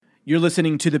You're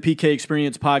listening to the PK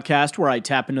Experience podcast, where I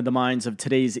tap into the minds of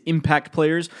today's impact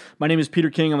players. My name is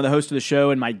Peter King. I'm the host of the show,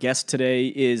 and my guest today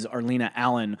is Arlena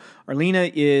Allen.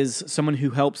 Arlena is someone who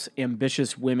helps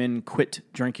ambitious women quit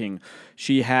drinking.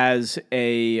 She has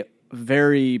a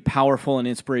very powerful and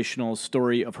inspirational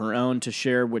story of her own to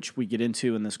share, which we get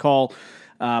into in this call.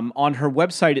 On her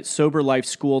website at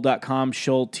soberlifeschool.com,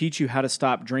 she'll teach you how to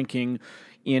stop drinking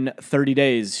in 30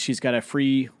 days. She's got a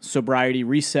free sobriety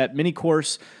reset mini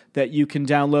course that you can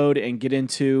download and get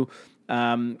into.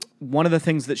 One of the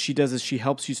things that she does is she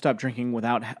helps you stop drinking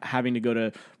without having to go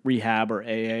to rehab or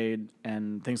AA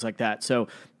and things like that. So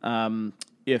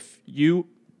if you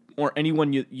or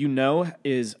anyone you know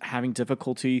is having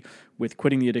difficulty with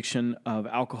quitting the addiction of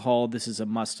alcohol, this is a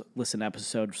must-listen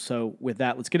episode. So with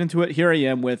that, let's get into it. Here I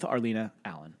am with Arlena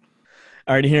Allen.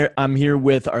 All right, I'm here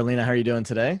with Arlena. How are you doing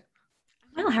today?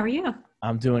 Well, how are you?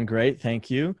 I'm doing great.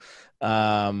 Thank you. We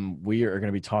are going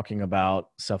to be talking about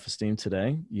self-esteem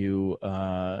today.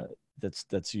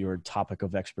 That's your topic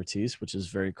of expertise, which is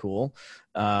very cool.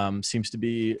 Seems to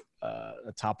be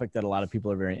a topic that a lot of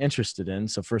people are very interested in.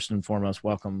 So first and foremost,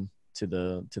 welcome to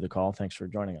the call. Thanks for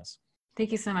joining us.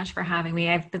 Thank you so much for having me.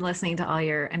 I've been listening to all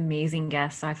your amazing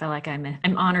guests, so I feel like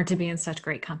I'm honored to be in such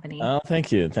great company. Oh,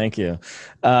 thank you. Thank you.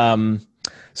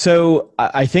 So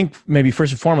I think maybe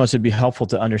first and foremost, it'd be helpful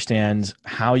to understand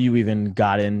how you even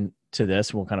got into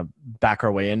this. We'll kind of back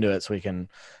our way into it so we can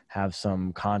have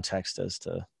some context as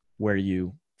to where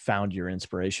you found your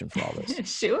inspiration for all this.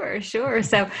 Sure.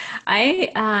 So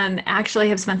I actually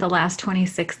have spent the last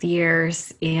 26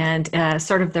 years in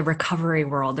sort of the recovery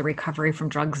world, the recovery from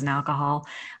drugs and alcohol.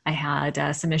 I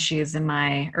had some issues in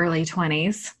my early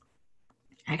 20s.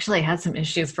 Actually, I had some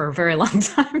issues for a very long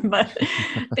time, but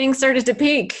things started to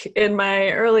peak in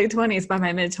my early 20s. By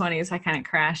my mid 20s, I kind of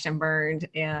crashed and burned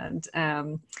and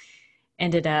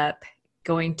ended up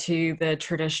going to the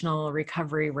traditional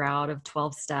recovery route of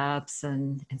 12 steps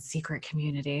and secret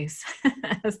communities,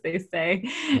 as they say.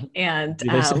 And do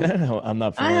they say that? No, I'm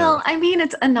not familiar. Well, I mean,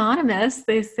 it's anonymous.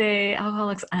 They say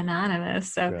Alcoholics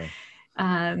Anonymous. So. Sure.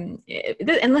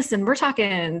 And listen, we're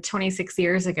talking 26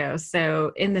 years ago.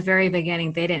 So in the very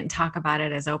beginning, they didn't talk about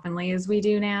it as openly as we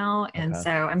do now. And so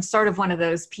I'm sort of one of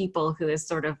those people who has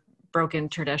sort of broken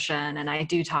tradition, and I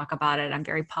do talk about it. I'm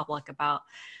very public about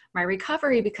my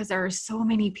recovery because there are so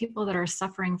many people that are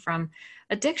suffering from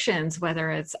addictions,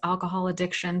 whether it's alcohol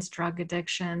addictions, drug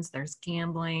addictions, there's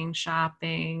gambling,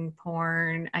 shopping,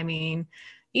 porn. I mean,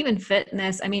 even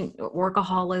fitness,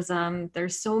 workaholism.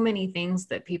 There's so many things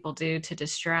that people do to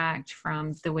distract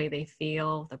from the way they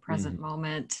feel, the present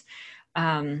moment.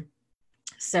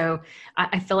 So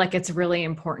I feel like it's really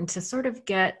important to sort of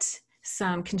get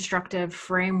some constructive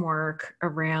framework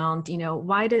around,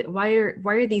 why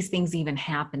are these things even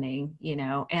happening,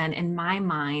 and in my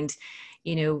mind,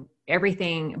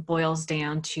 everything boils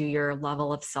down to your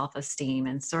level of self-esteem.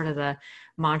 And sort of the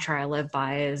mantra I live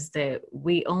by is that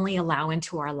we only allow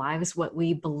into our lives what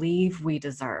we believe we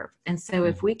deserve. And so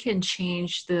if we can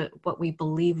change what we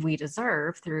believe we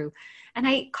deserve through, and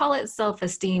I call it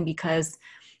self-esteem because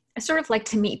I sort of like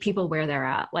to meet people where they're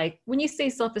at. Like when you say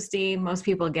self-esteem, most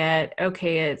people get,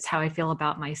 okay, it's how I feel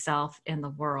about myself in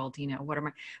the world,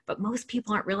 but most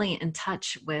people aren't really in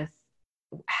touch with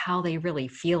how they really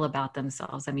feel about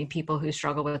themselves. I mean, people who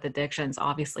struggle with addictions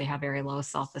obviously have very low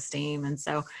self-esteem. And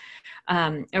so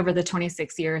over the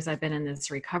 26 years I've been in this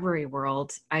recovery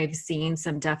world, I've seen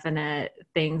some definite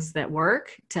things that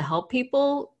work to help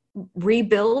people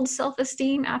rebuild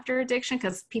self-esteem after addiction,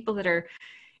 because people that are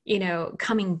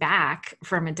coming back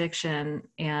from addiction,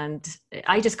 and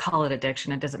I just call it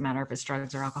addiction. It doesn't matter if it's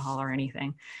drugs or alcohol or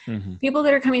anything. People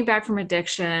that are coming back from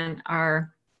addiction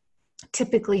are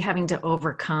typically having to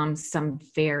overcome some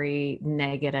very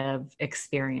negative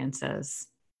experiences,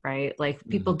 right? Like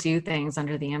people do things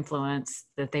under the influence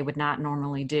that they would not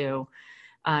normally do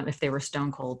if they were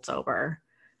stone cold sober,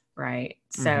 right?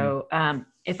 So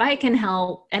if I can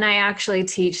help, and I actually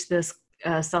teach this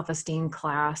self-esteem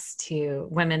class to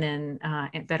women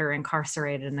that are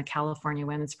incarcerated in the California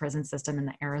women's prison system and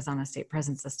the Arizona state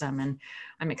prison system. And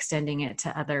I'm extending it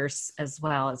to others as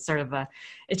well. It's sort of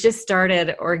it just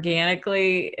started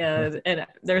organically and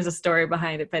there's a story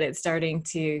behind it, but it's starting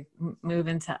to move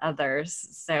into others.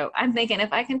 So I'm thinking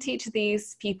if I can teach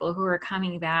these people who are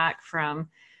coming back from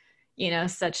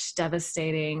such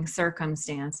devastating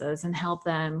circumstances, and help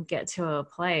them get to a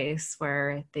place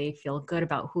where they feel good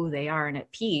about who they are and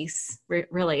at peace,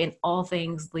 really. And all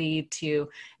things lead to,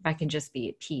 if I can just be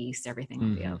at peace, everything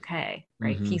will be okay,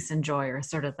 right? Mm-hmm. Peace and joy are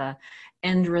sort of the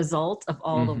end result of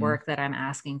all the Mm-hmm. work that I'm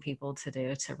asking people to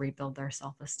do to rebuild their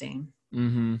self-esteem.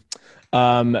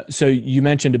 Mm-hmm. So you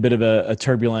mentioned a bit of a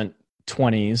turbulent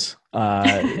 20s,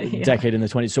 Yeah. decade in the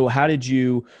 20s. So how did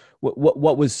you,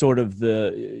 what was sort of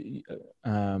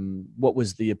what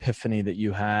was the epiphany that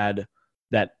you had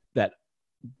that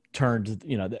turned,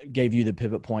 that gave you the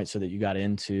pivot point so that you got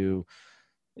into,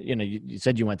 you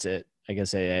said you went to, I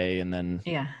guess, AA, and then,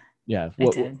 Yeah, I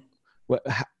did.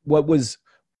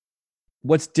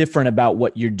 What's different about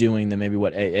what you're doing than maybe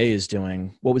what AA is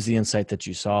doing? What was the insight that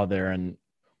you saw there? And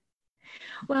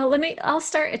well, I'll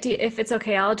start, if it's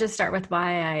okay, I'll just start with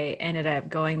why I ended up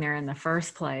going there in the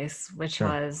first place, which Sure.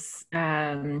 was,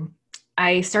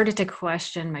 I started to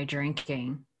question my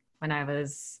drinking when I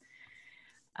was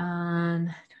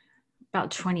about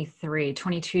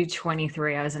 22,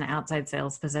 23. I was in an outside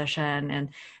sales position, and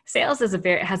sales has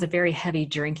a very heavy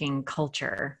drinking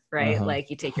culture, right? Uh-huh. Like,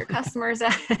 you take your customers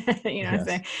out,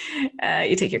 Yes.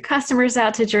 you take your customers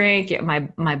out to drink.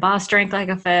 My boss drank like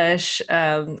a fish.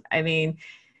 I mean,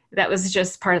 that was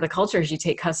just part of the culture. Is you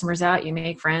take customers out, you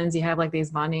make friends, you have like these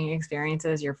bonding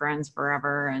experiences, you're friends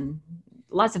forever, and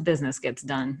lots of business gets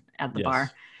done at the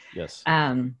bar. Yes.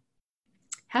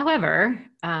 However,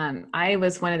 I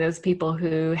was one of those people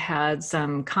who had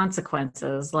some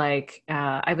consequences. Like,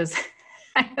 I was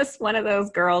one of those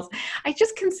girls. I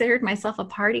just considered myself a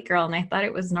party girl, and I thought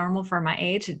it was normal for my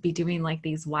age to be doing like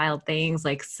these wild things,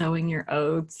 like sowing your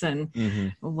oats and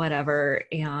whatever.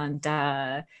 And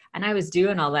I was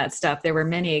doing all that stuff. There were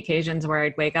many occasions where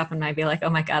I'd wake up and I'd be like, "Oh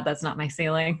my God, that's not my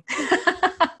ceiling."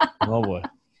 Oh boy.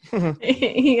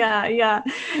 Yeah.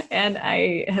 And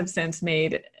I have since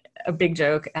made a big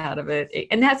joke out of it.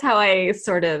 And that's how I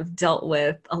sort of dealt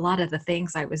with a lot of the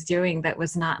things I was doing that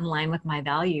was not in line with my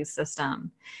value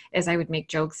system. Is I would make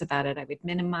jokes about it. I would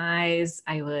minimize,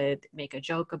 I would make a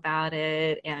joke about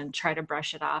it and try to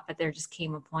brush it off. But there just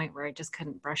came a point where I just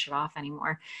couldn't brush it off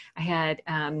anymore. I had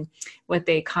what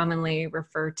they commonly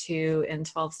refer to in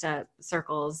 12-step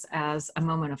circles as a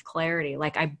moment of clarity.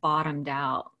 Like, I bottomed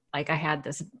out. Like, I had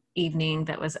this evening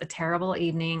that was a terrible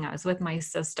evening. I was with my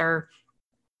sister.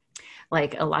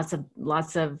 Like, lots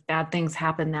of bad things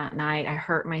happened that night. I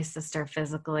hurt my sister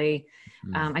physically.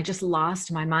 I just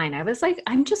lost my mind. I was like,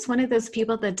 I'm just one of those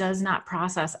people that does not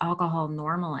process alcohol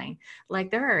normally.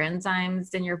 Like, there are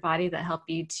enzymes in your body that help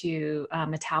you to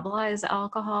metabolize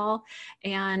alcohol.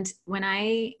 And when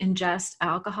I ingest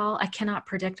alcohol, I cannot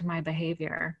predict my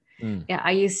behavior. Yeah,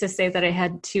 I used to say that I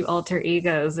had two alter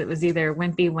egos. It was either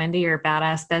Wimpy Wendy or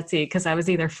Badass Betsy, because I was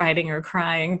either fighting or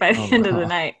crying by the end of the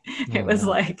night. It was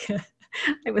like,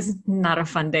 it was not a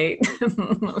fun date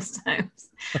most times.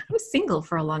 I was single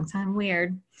for a long time.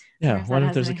 Weird. Yeah, I wonder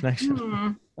if there's a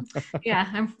connection. Yeah,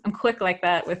 I'm quick like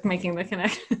that with making the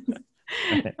connection.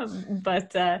 Right.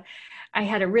 But I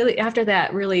had after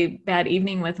that really bad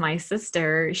evening with my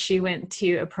sister, she went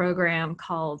to a program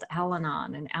called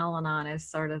Al-Anon, and Al-Anon is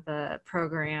sort of the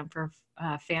program for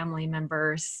family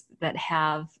members that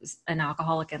have an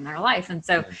alcoholic in their life. And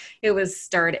so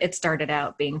it started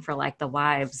out being for like the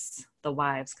wives,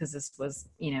 because this was,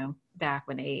 back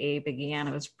when AA began.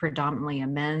 It was predominantly a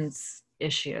men's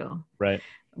issue. Right.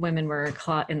 Women were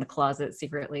in the closet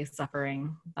secretly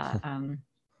suffering,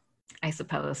 I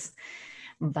suppose.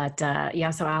 But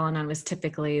so Al-Anon was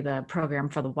typically the program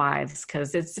for the wives,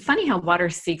 because it's funny how water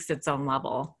seeks its own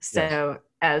level. So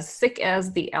as sick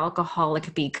as the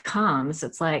alcoholic becomes,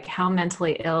 it's like, how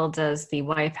mentally ill does the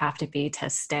wife have to be to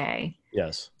stay?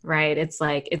 Yes. Right. It's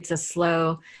like, it's a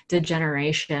slow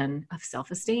degeneration of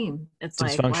self-esteem. It's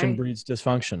dysfunction breeds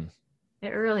dysfunction. It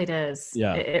really does.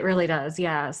 Yeah. It really does.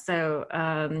 Yeah. So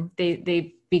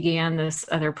they began this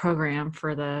other program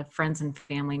for the friends and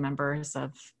family members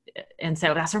and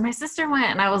so that's where my sister went.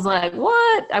 And I was like,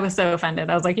 what? I was so offended.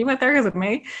 I was like, you went there with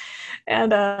me?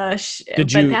 And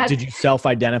did you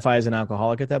self-identify as an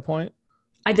alcoholic at that point?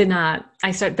 I did not.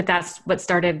 But that's what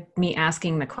started me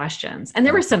asking the questions. And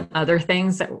there were some other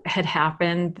things that had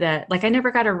happened that, like, I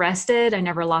never got arrested. I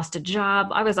never lost a job.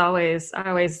 I always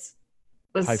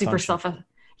was high super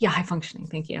high functioning.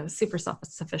 Thank you. I was super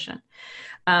self-sufficient.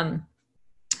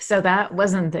 So that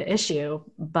wasn't the issue,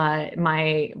 but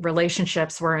my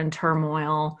relationships were in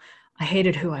turmoil. I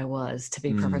hated who I was, to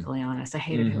be perfectly honest. I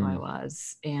hated who I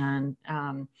was. And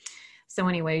so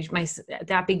anyway,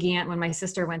 that began when my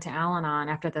sister went to Al-Anon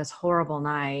after this horrible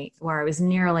night where I was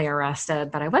nearly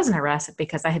arrested, but I wasn't arrested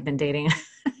because I had been dating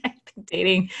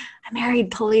dating a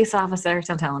married police officer.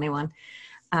 Don't tell anyone.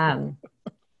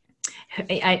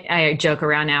 I joke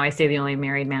around now. I say the only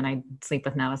married man I sleep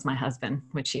with now is my husband,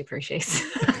 which he appreciates.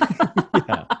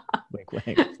 Yeah. Wink,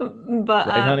 wink. But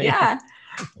Right, honey? yeah,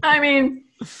 I mean,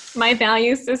 my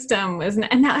value system was,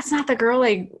 and that's not the girl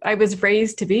I was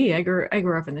raised to be. I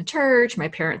grew up in the church. My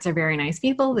parents are very nice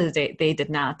people. They did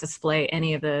not display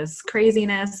any of this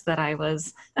craziness that I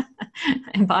was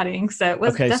embodying. So it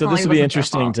was okay. So this will be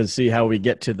interesting to see how we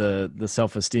get to the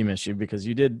self-esteem issue, because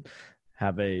you did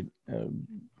have a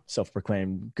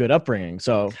self-proclaimed good upbringing.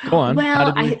 So go on.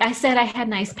 Well, I said I had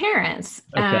nice parents,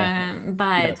 okay.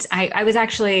 but Yes. I was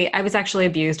actually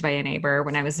abused by a neighbor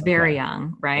when I was very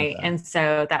young, right? Okay. And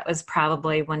so that was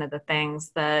probably one of the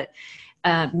things that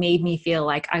made me feel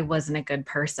like I wasn't a good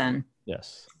person.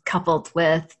 Yes. Coupled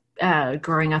with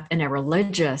growing up in a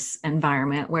religious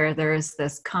environment where there's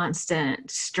this constant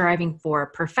striving for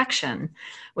perfection,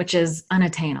 which is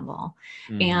unattainable.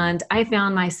 Mm-hmm. And I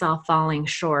found myself falling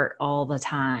short all the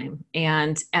time.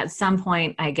 And at some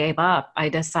point I gave up. I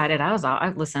decided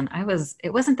it wasn't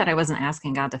that I wasn't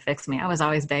asking God to fix me. I was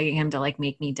always begging him to like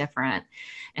make me different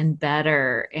and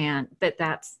better. But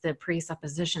that's the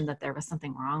presupposition that there was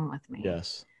something wrong with me.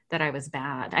 Yes. That I was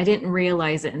bad. I didn't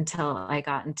realize it until I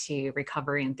got into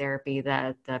recovery and therapy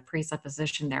that the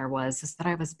presupposition there was that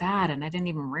I was bad, and I didn't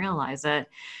even realize it.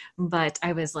 But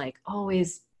I was like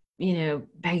always,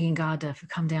 begging God to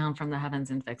come down from the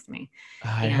heavens and fix me.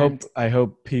 I hope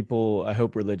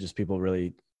religious people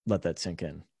really let that sink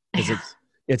in, because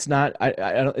it's not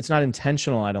it's not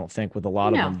intentional, I don't think, with a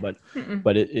lot of them,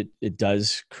 but it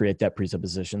does create that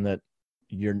presupposition that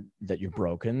you're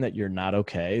broken, that you're not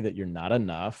okay, that you're not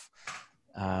enough.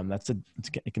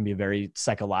 It can be a very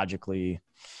psychologically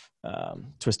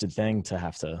twisted thing to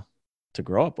have to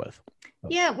grow up with.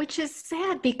 Yeah, which is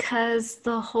sad, because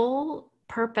the whole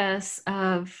purpose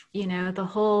of, the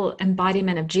whole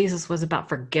embodiment of Jesus was about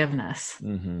forgiveness.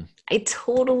 Mm-hmm. I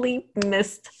totally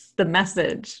missed the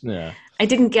message. Yeah. I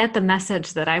didn't get the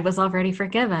message that I was already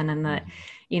forgiven, and that,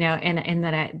 and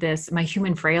that my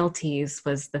human frailties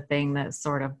was the thing that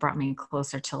sort of brought me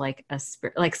closer to like a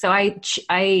spirit. Like, so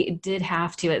I did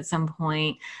have to at some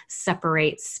point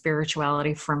separate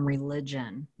spirituality from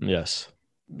religion. Yes.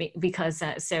 Because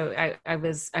I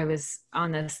was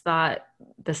on this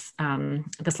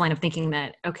line of thinking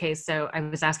that, okay, so I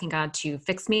was asking God to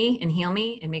fix me and heal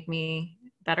me and make me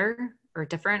better or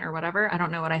different or whatever. I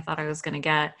don't know what I thought I was going to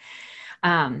get.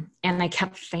 And I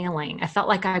kept failing. I felt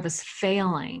like I was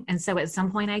failing. And so at some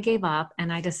point I gave up,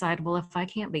 and I decided, well, if I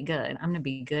can't be good, I'm going to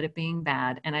be good at being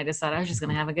bad. And I decided I was just going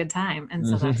to have a good time. And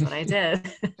so that's what I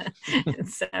did. And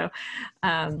so,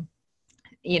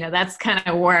 that's kind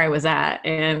of where I was at.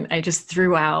 And I just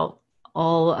threw out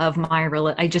all of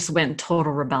I just went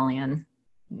total rebellion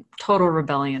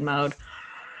mode.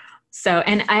 So,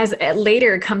 and as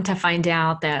later come to find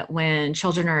out that when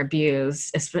children are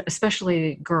abused,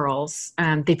 especially girls,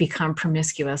 they become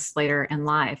promiscuous later in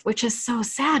life, which is so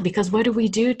sad, because what do we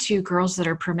do to girls that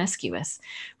are promiscuous?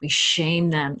 We shame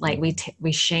them. Like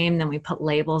we shame them, we put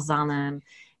labels on them.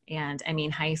 And I mean,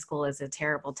 high school is a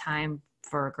terrible time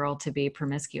for a girl to be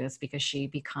promiscuous, because she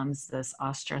becomes this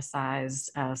ostracized,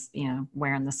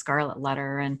 wearing the scarlet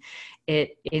letter, and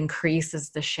it increases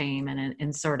the shame,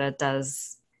 and sort of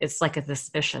does. It's like this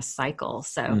vicious cycle.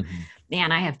 So,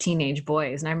 man, I have teenage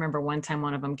boys. And I remember one time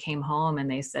one of them came home and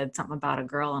they said something about a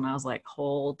girl. And I was like,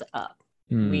 hold up.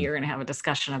 We are going to have a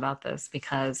discussion about this,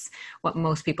 because what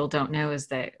most people don't know is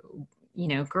that,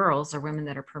 girls or women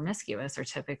that are promiscuous are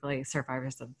typically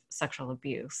survivors of sexual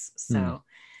abuse. So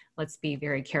let's be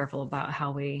very careful about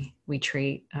how we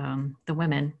treat the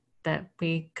women that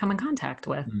we come in contact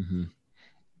with. Mm-hmm.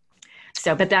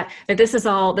 So, but this is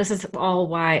all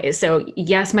why. So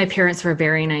yes, my parents were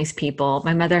very nice people.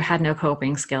 My mother had no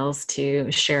coping skills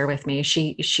to share with me.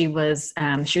 She was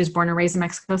born and raised in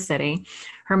Mexico City.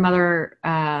 Her mother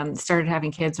started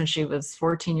having kids when she was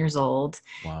 14 years old.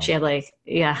 Wow. She had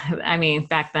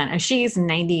back then, she's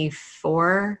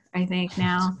 94, I think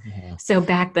now. Yeah. So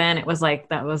back then it was like,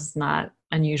 that was not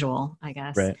unusual, I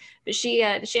guess. Right. But she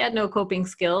had no coping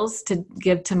skills to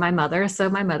give to my mother. So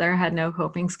my mother had no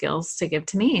coping skills to give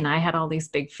to me. And I had all these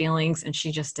big feelings, and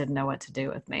she just didn't know what to do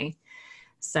with me.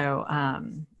 So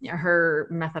her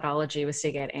methodology was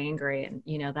to get angry. And,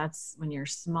 that's when you're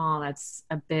small, that's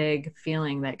a big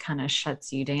feeling that kind of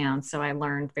shuts you down. So I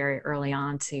learned very early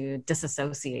on to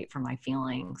disassociate from my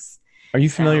feelings. Are you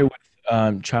familiar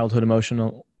with childhood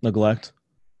emotional neglect?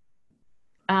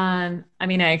 I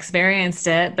experienced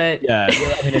it, but yeah,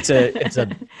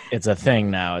 it's a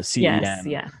thing now. It's CEN. Yes,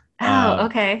 yeah. Oh,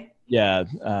 okay. Yeah.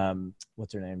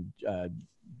 What's her name?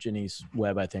 Janice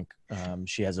Webb, I think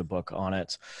she has a book on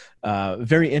it.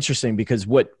 Very interesting, because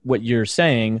what you're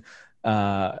saying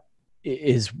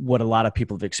is what a lot of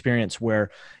people have experienced,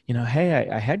 where, hey,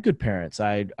 I had good parents.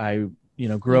 I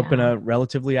grew up in a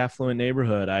relatively affluent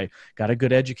neighborhood. I got a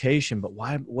good education, but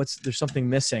there's something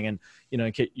missing. And,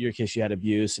 in your case, you had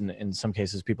abuse, and in some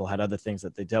cases people had other things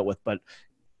that they dealt with, but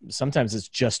sometimes it's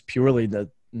just purely the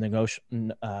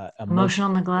emotional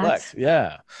neglect.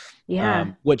 Yeah.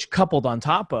 Yeah. Which, coupled on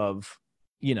top of,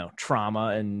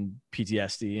 trauma and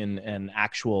PTSD and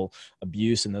actual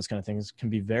abuse and those kind of things, can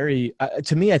be very,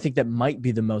 to me, I think that might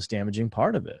be the most damaging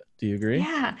part of it. Do you agree?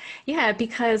 Yeah. Yeah.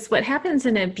 Because what happens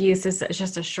in abuse is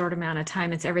just a short amount of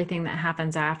time. It's everything that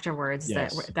happens afterwards.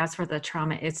 Yes. That's where the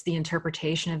trauma, it's the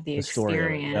interpretation of the Yep.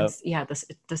 experience. Yeah.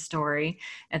 The story.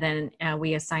 And then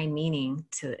we assign meaning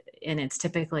to, and it's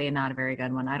typically not a very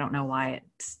good one. I don't know why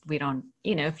we don't,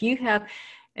 if you have,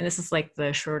 and this is like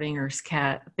the Schrodinger's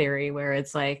cat theory, where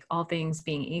it's like, all things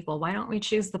being equal, why don't we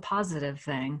choose the positive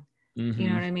thing? Mm-hmm. You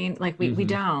know what I mean? Like we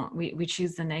don't, we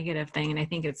choose the negative thing. And I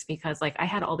think it's because, like, I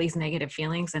had all these negative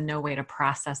feelings and no way to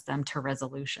process them to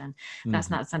resolution. That's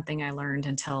not something I learned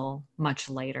until much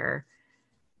later.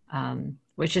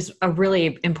 Which is a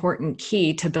really important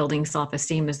key to building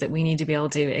self-esteem, is that we need to be able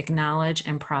to acknowledge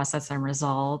and process and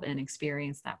resolve and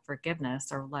experience that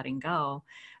forgiveness or letting go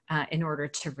in order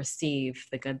to receive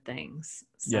the good things.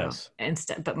 So yes.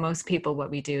 but most people, what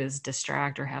we do is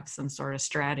distract or have some sort of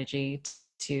strategy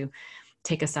to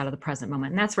take us out of the present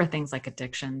moment. And that's where things like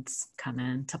addictions come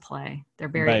into play. They're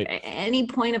very, any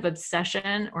point of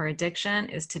obsession or addiction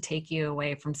is to take you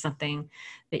away from something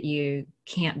that you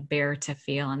can't bear to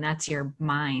feel. And that's your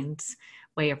mind's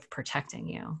way of protecting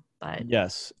you. But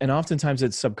yes. And oftentimes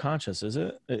it's subconscious,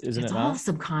 isn't it? It's all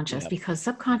subconscious, because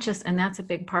subconscious, and that's a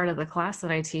big part of the class that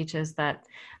I teach, is that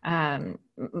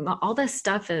all this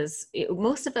stuff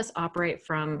most of us operate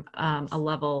from a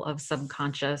level of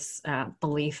subconscious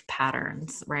belief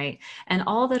patterns, right? And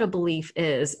all that a belief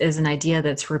is an idea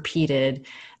that's repeated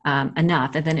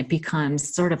enough, and then it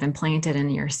becomes sort of implanted in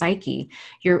your psyche.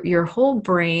 Your whole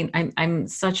brain, I'm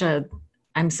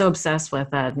so obsessed with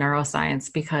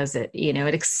neuroscience, because it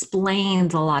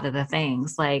explains a lot of the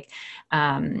things. Like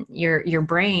your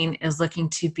brain is looking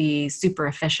to be super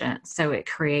efficient, so it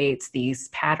creates these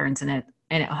patterns, and it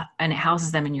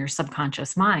houses them in your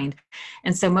subconscious mind.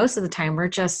 And so most of the time we're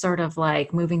just sort of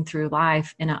like moving through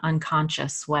life in an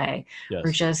unconscious way. Yes.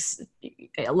 We're just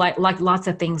like lots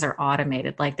of things are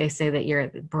automated. Like they say that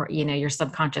your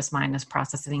subconscious mind is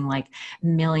processing like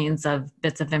millions of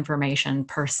bits of information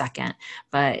per second.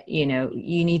 But, you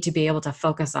need to be able to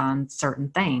focus on certain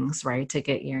things, right? To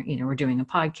get we're doing a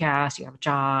podcast, you have a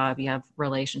job, you have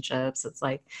relationships. It's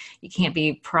like, you can't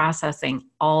be processing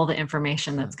all the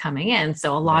information that's coming in.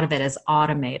 So a lot of it is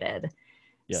automated.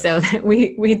 Yes. So that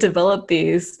we develop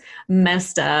these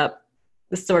messed up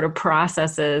sort of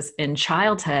processes in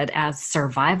childhood as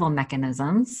survival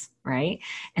mechanisms, right?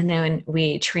 And then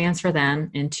we transfer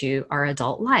them into our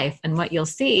adult life. And what you'll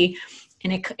see,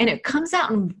 and it comes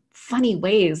out in funny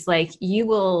ways. Like, you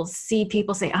will see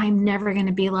people say, I'm never going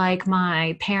to be like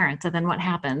my parents. And then what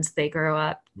happens? They grow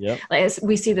up. Yep. Like,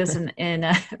 we see this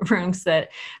in rooms that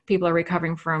people are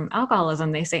recovering from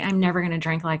alcoholism. They say, I'm never going to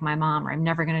drink like my mom, or I'm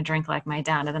never going to drink like my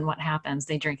dad. And then what happens?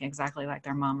 They drink exactly like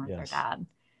their mom or their dad.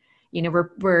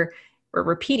 We're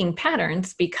repeating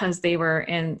patterns because they were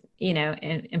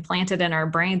implanted in our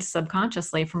brains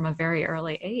subconsciously from a very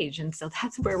early age. And so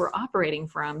that's where we're operating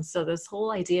from. So this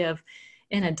whole idea of,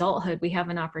 in adulthood, we have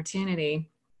an opportunity.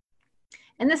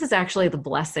 And this is actually the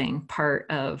blessing part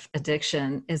of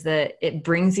addiction, is that it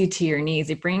brings you to your knees.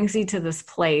 It brings you to this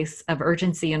place of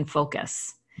urgency and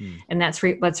focus. And that's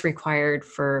what's required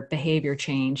for behavior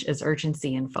change, is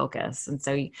urgency and focus. And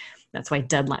so that's why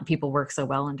people work so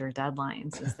well under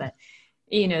deadlines, is that,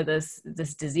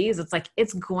 this disease, it's like,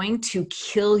 it's going to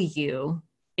kill you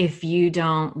if you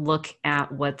don't look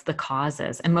at what the cause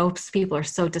is. And most people are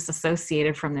so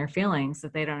disassociated from their feelings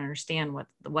that they don't understand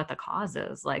what the cause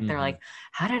is. Like, they're like,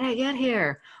 how did I get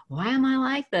here? Why am I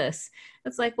like this?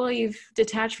 It's like, well, you've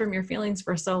detached from your feelings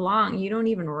for so long, you don't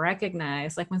even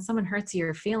recognize, like, when someone hurts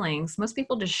your feelings, most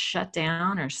people just shut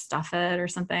down or stuff it or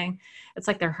something. It's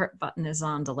like their hurt button is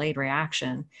on delayed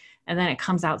reaction. And then it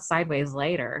comes out sideways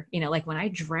later. Like when I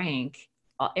drank,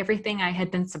 everything I had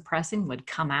been suppressing would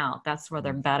come out. That's where the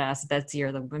badass Betsy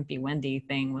or the wimpy Wendy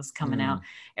thing was coming out.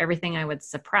 Everything I would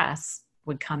suppress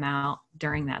would come out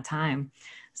during that time.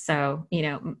 So,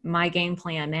 my game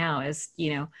plan now is,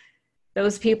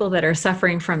 those people that are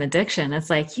suffering from addiction, it's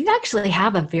like you actually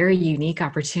have a very unique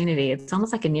opportunity. It's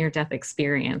almost like a near-death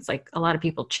experience. Like a lot of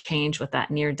people change with that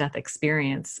near-death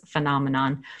experience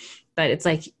phenomenon, but it's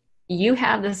like you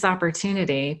have this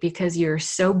opportunity because you're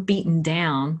so beaten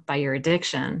down by your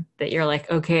addiction that you're like,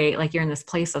 okay, like you're in this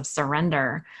place of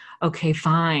surrender. Okay,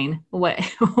 fine. What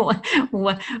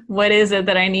is it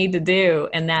that I need to do?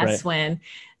 And Right.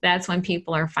 that's when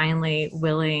people are finally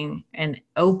willing and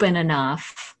open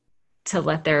enough to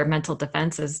let their mental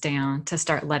defenses down to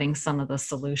start letting some of the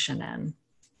solution in.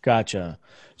 Gotcha.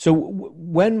 So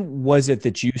when was it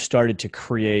that you started to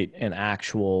create an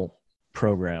actual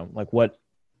program? Like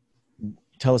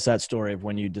tell us that story of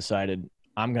when you decided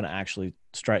I'm going to actually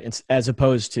strike, as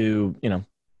opposed to,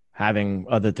 having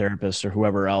other therapists or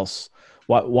whoever else.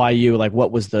 Why you, like,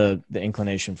 what was the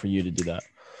inclination for you to do that?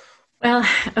 Well,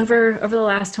 over the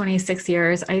last 26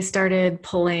 years, I started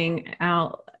pulling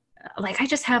out, like I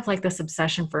just have like this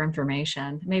obsession for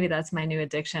information. Maybe that's my new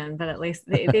addiction, but at least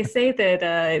they say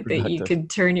that you Productive. could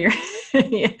turn your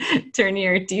turn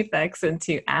your defects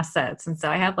into assets. And so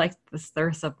I have like this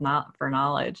thirst of for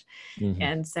knowledge. Hmm.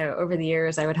 And so over the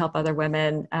years, I would help other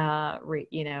women,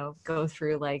 go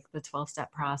through like the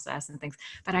 12-step process and things.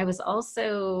 But I was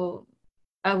also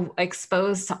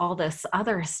exposed to all this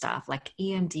other stuff like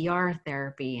EMDR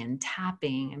therapy and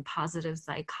tapping and positive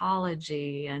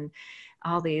psychology and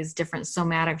all these different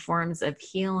somatic forms of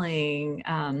healing.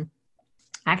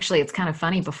 Actually, it's kind of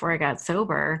funny. Before I got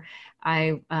sober,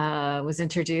 I was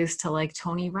introduced to like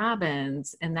Tony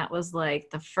Robbins, and that was like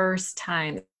the first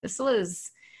time. This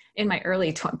was in my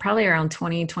probably around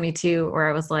 2022, where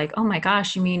I was like, oh my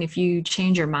gosh, you mean if you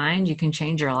change your mind, you can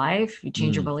change your life, you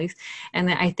change your Mm. beliefs. And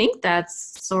then I think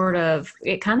that's sort of,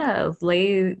 it kind of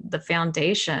laid the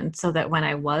foundation so that when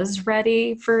I was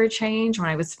ready for a change, when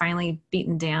I was finally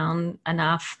beaten down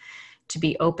enough to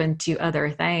be open to other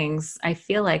things, I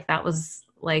feel like that was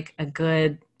like a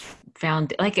good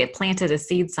like it planted a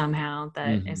seed somehow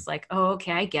that Hmm. it's like, oh,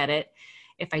 okay, I get it.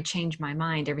 If I change my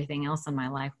mind, everything else in my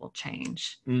life will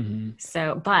change. Hmm.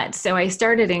 So I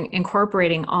started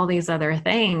incorporating all these other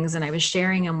things, and I was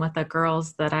sharing them with the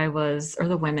girls or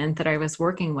the women that I was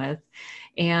working with.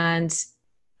 And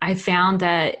I found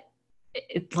that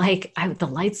the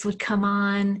lights would come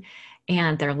on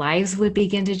and their lives would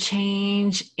begin to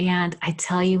change. And I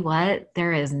tell you what,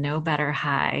 there is no better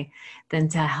high than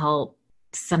to help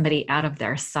somebody out of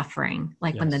their suffering.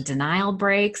 Like when the Yes. denial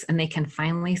breaks and they can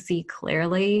finally see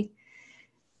clearly.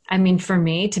 I mean, for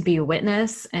me to be a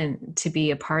witness and to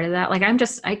be a part of that, like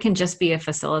I can just be a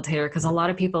facilitator because a lot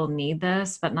of people need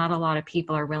this, but not a lot of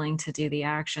people are willing to do the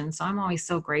action. So I'm always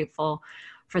so grateful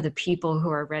for the people who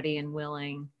are ready and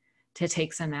willing to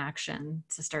take some action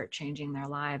to start changing their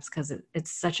lives, because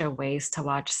it's such a waste to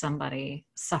watch somebody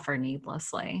suffer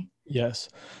needlessly. Yes.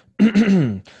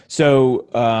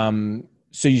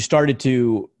 So you started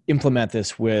to implement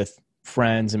this with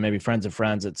friends and maybe friends of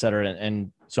friends, et cetera.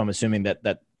 And so I'm assuming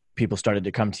that people started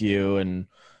to come to you and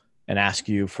ask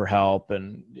you for help.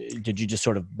 And did you just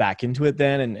sort of back into it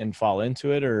then and fall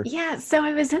into it, or? Yeah, so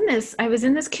I was in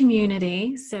this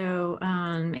community. So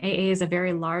AA is a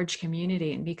very large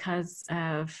community, and because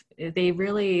of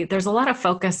there's a lot of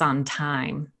focus on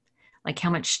time, like how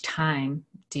much time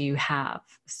do you have,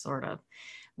 sort of,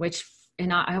 which,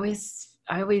 and I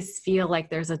always feel like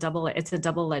it's a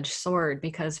double-edged sword,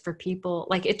 because for people,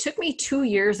 like it took me 2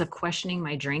 years of questioning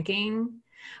my drinking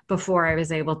before I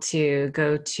was able to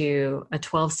go to a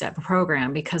 12-step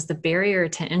program, because the barrier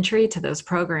to entry to those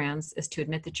programs is to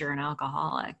admit that you're an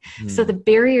alcoholic. So the Mm,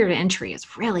 barrier to entry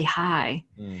is really high.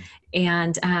 mm,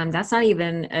 And that's not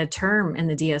even a term in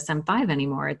the DSM-5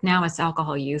 anymore. Now it's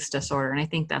alcohol use disorder. And I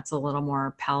think that's a little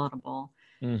more palatable.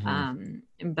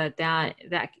 mm-hmm. But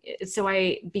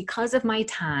so because of my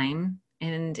time,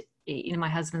 and my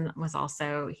husband was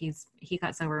also, he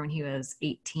got sober when he was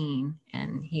 18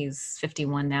 and he's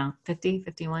 51 now,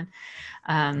 51.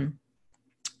 Um,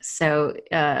 so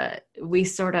we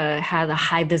sort of had a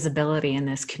high visibility in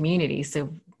this community.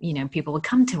 So, people would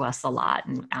come to us a lot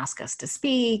and ask us to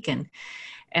speak.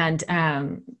 And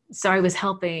so I was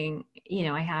helping,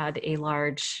 I had a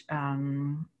large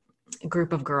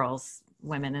group of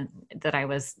women that I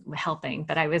was helping,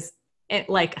 but I was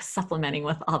like supplementing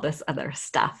with all this other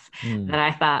stuff Mm. that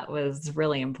I thought was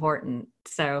really important.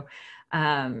 So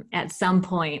at some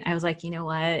point I was like, you know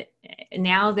what,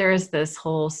 now there's this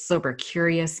whole sober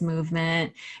curious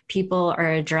movement. People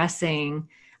are addressing,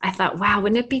 I thought, wow,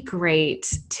 wouldn't it be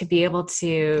great to be able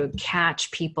to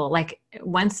catch people? Like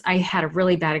once I had a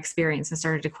really bad experience and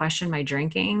started to question my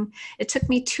drinking, it took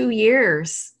me 2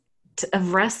 years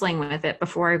of wrestling with it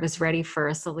before I was ready for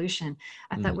a solution.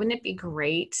 I thought, Mm. wouldn't it be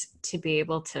great to be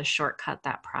able to shortcut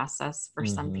that process for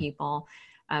some people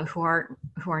who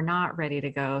are not ready to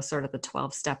go sort of the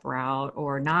 12-step route,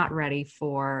 or not ready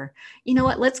for, you know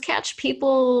what, let's catch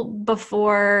people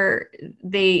before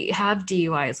they have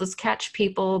DUIs. Let's catch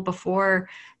people before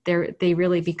they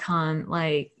really become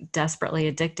like desperately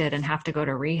addicted and have to go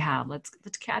to rehab. Let's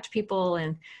catch people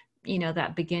in, you know,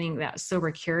 that beginning, that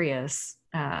sober curious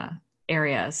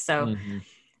areas. So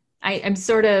I'm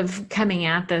sort of coming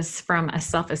at this from a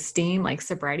self-esteem, like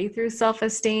sobriety through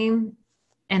self-esteem.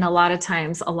 And a lot of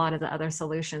times, a lot of the other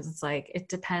solutions, it's like, it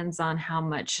depends on how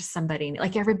much somebody,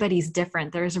 like everybody's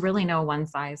different. There's really no one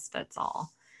size fits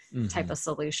all type of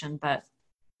solution. But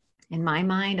in my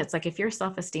mind, it's like, if your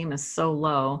self-esteem is so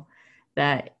low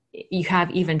that you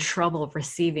have even trouble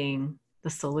receiving the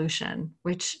solution,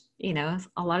 which, you know,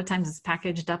 a lot of times it's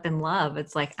packaged up in love.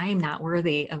 It's like, I am not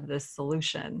worthy of this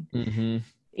solution.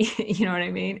 You know what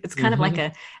I mean? It's kind of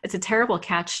like it's a terrible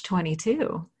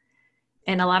catch-22.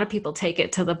 And a lot of people take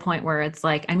it to the point where it's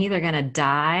like, I'm either going to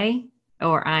die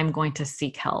or I'm going to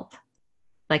seek help.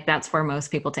 Like that's where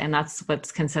most people and that's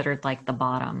what's considered like the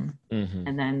bottom.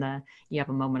 And then you have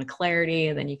a moment of clarity,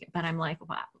 and then but I'm like,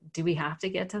 wow, do we have to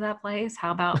get to that place?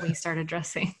 How about we start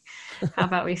addressing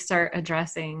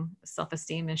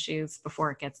self-esteem issues before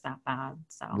it gets that bad?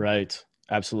 So Right.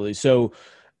 Absolutely. So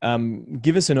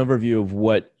give us an overview of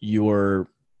what your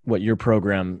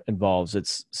program involves.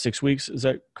 It's 6 weeks. Is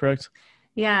that correct?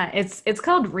 Yeah, it's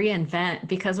called Reinvent,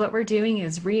 because what we're doing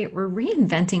is we're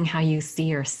reinventing how you see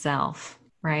yourself.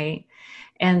 Right.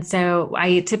 And so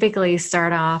I typically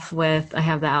start off with, I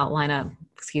have the outline up.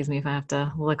 Excuse me if I have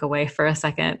to look away for a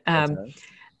second.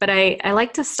 But I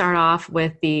like to start off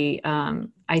with the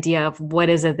idea of what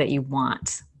is it that you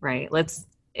want, right?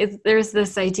 There's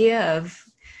this idea of,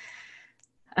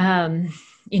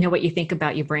 you know, what you think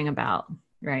about, you bring about,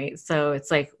 right? So it's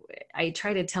like, I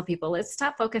try to tell people, let's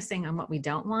stop focusing on what we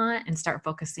don't want and start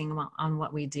focusing on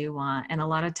what we do want. And a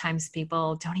lot of times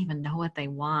people don't even know what they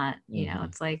want. You know,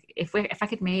 it's like, if I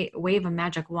could wave a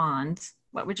magic wand,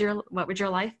 what would your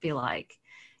life be like?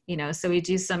 You know, so we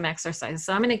do some exercises.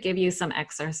 So I'm going to give you some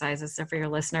exercises. So for your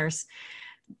listeners,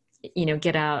 you know,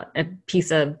 get out a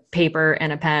piece of paper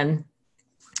and a pen,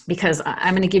 because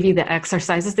I'm going to give you the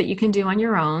exercises that you can do on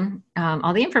your own.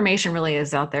 All the information really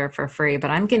is out there for free, but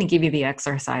I'm going to give you the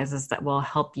exercises that will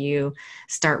help you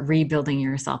start rebuilding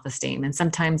your self-esteem. And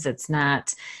sometimes it's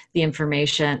not the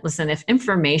information. Listen, if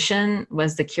information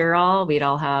was the cure-all, we'd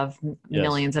all have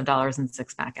millions of dollars in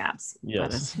six-pack abs.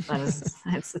 Yes.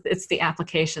 It's the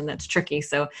application that's tricky.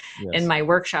 So in my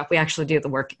workshop, we actually do the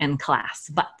work in class,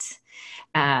 but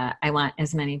I want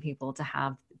as many people to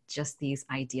have just these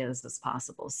ideas as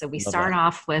possible. So we start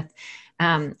off with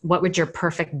what would your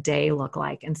perfect day look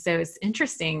like? And so it's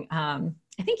interesting.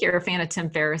 I think you're a fan of Tim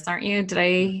Ferriss, aren't you? Do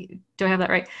I have that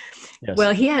right? Yes.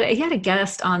 Well, he had a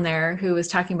guest on there who was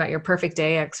talking about your perfect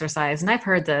day exercise. And I've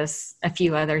heard this a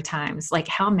few other times, like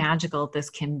how magical this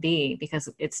can be, because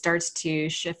it starts to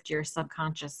shift your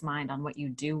subconscious mind on what you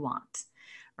do want,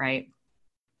 right?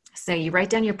 So you write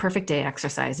down your perfect day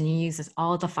exercise and you use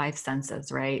all of the 5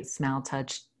 senses, right? Smell,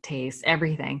 touch, taste,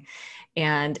 everything.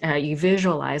 And you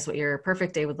visualize what your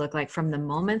perfect day would look like from the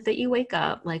moment that you wake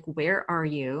up. Like, where are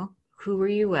you? Who are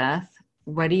you with?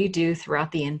 What do you do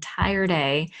throughout the entire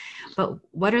day? But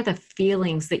what are the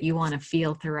feelings that you want to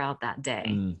feel throughout that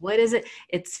day? What is it?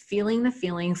 It's feeling the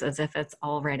feelings as if it's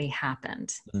already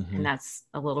happened. And that's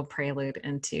a little prelude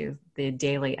into the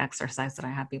daily exercise that I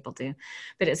have people do.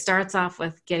 But it starts off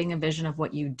with getting a vision of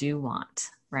what you do want,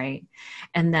 right?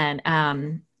 And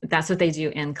then that's what they do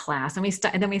in class. And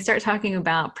then we start talking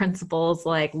about principles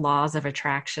like laws of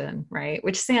attraction, right?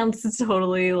 Which sounds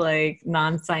totally like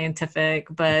non-scientific,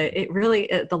 but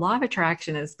the law of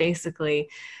attraction is basically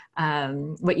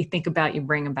what you think about, you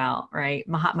bring about, right?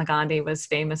 Mahatma Gandhi was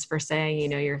famous for saying, you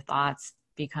know, your thoughts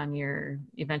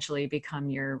eventually become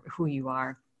who you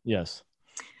are. Yes.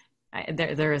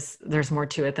 There's more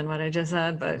to it than what I just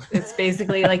said, but it's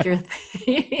basically like your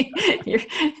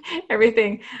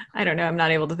everything. I don't know. I'm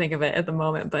not able to think of it at the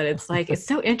moment, but it's like, it's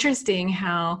so interesting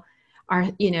how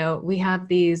we have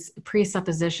these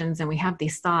presuppositions and we have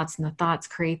these thoughts, and the thoughts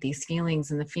create these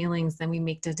feelings, and the feelings, then we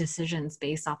make the decisions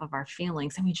based off of our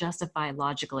feelings, and we justify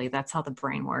logically. That's how the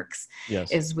brain works.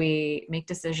 Yes. Is we make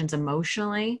decisions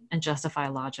emotionally and justify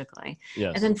logically.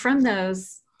 Yes. And then from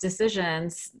those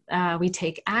decisions, we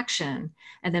take action.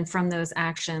 And then from those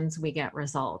actions, we get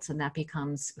results, and that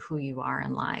becomes who you are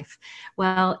in life.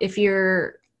 Well, if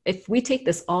we take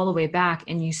this all the way back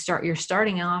and you're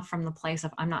starting off from the place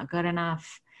of, I'm not good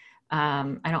enough,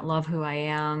 I don't love who I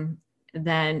am,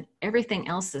 then everything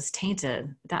else is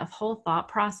tainted. That whole thought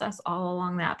process all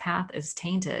along that path is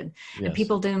tainted, and Yes.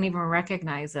 people don't even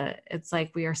recognize it. It's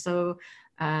like we are so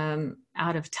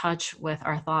out of touch with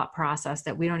our thought process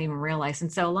that we don't even realize.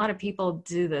 And so a lot of people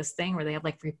do this thing where they have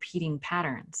like repeating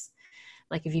patterns.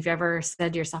 Like if you've ever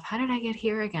said to yourself, how did I get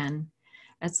here again?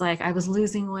 It's like I was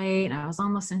losing weight and I was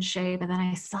almost in shape, and then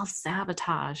I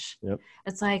self-sabotage. Yep.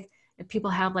 It's like if people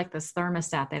have like this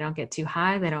thermostat, they don't get too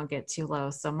high, they don't get too low.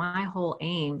 So my whole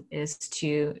aim is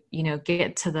to,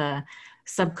 get to the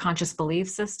subconscious belief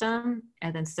system,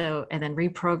 and then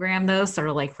reprogram those, sort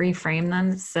of like reframe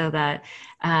them so that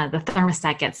the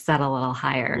thermostat gets set a little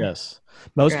higher. Yes.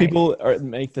 Most Right. people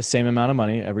make the same amount of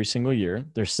money every single year.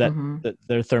 They're set, that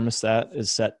their thermostat is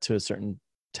set to a certain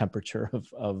temperature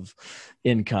of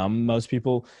income. Most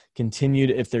people continue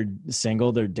to, if they're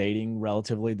single, they're dating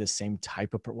relatively the same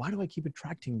type of why do I keep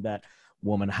attracting that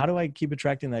woman? How do I keep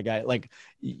attracting that guy? Like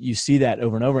you see that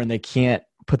over and over, and they can't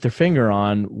put their finger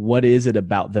on what is it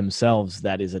about themselves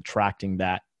that is attracting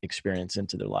that experience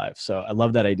into their life. So I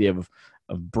love that idea of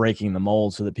breaking the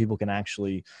mold so that people can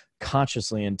actually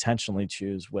consciously, intentionally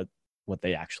choose what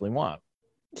they actually want.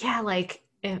 Yeah, like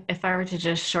if I were to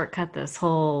just shortcut this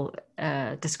whole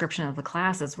description of the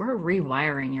classes, we're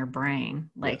rewiring your brain.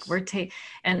 Like Yes.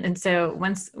 and so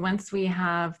once we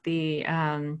have the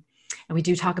and we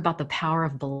do talk about the power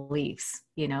of beliefs.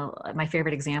 My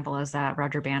favorite example is that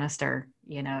Roger Bannister,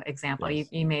 example. Yes.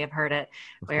 You may have heard it,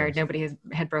 Of where course. nobody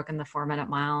had broken the 4-minute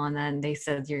mile, and then they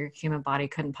said your human body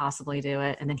couldn't possibly do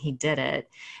it, and then he did it,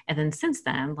 and then since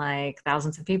then, like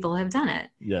thousands of people have done it.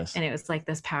 Yes. And it was like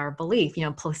this power of belief.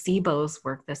 Placebos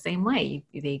work the same way.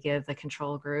 They give the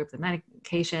control group the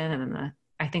medication, and then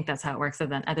I think that's how it works. So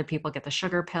then other people get the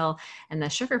sugar pill, and the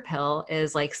sugar pill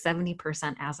is like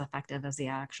 70% as effective as the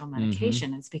actual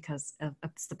medication. It's because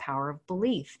it's the power of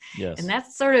belief. Yes. And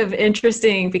that's sort of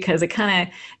interesting because it kind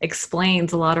of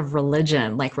explains a lot of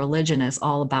religion. Like religion is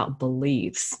all about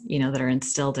beliefs, that are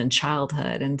instilled in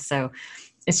childhood. And so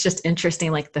it's just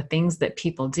interesting, like the things that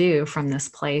people do from this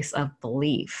place of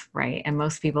belief, right? And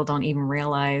most people don't even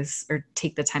realize or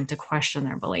take the time to question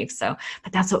their beliefs. So,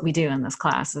 but that's what we do in this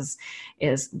class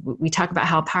is we talk about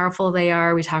how powerful they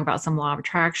are. We talk about some law of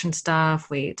attraction stuff.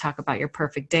 We talk about your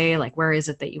perfect day, like where is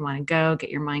it that you want to go,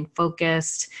 get your mind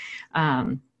focused.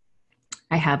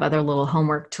 I have other little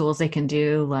homework tools they can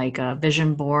do, like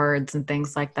vision boards and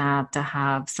things like that, to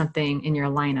have something in your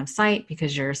line of sight,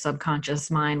 because your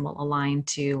subconscious mind will align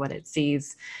to what it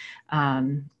sees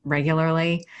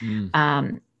regularly.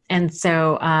 And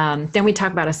so then we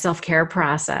talk about a self-care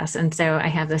process. And so I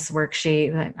have this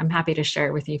worksheet that I'm happy to share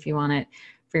it with you if you want it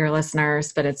for your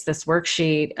listeners, but it's this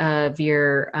worksheet of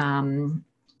your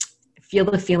feel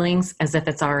the feelings as if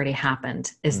it's already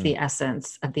happened is the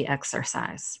essence of the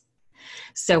exercise.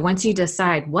 So once you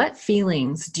decide what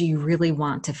feelings do you really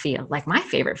want to feel, like my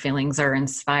favorite feelings are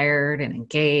inspired and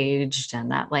engaged, and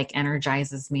that like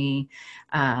energizes me.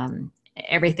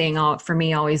 Everything for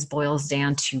me always boils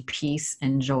down to peace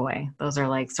and joy. Those are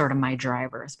like sort of my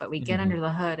drivers, but we get under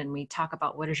the hood and we talk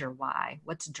about what is your why,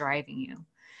 what's driving you.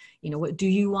 What do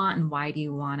you want and why do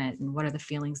you want it? And what are the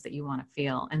feelings that you want to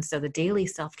feel? And so the daily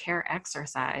self-care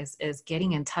exercise is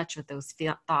getting in touch with those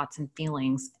thoughts and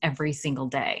feelings every single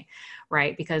day,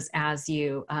 right? Because as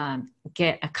you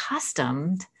get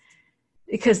accustomed,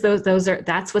 because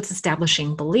that's what's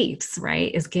establishing beliefs,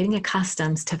 right? Is getting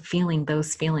accustomed to feeling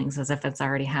those feelings as if it's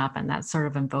already happened. That's sort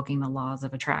of invoking the laws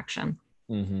of attraction.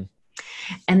 And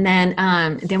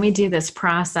then we do this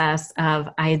process of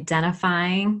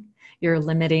identifying your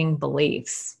limiting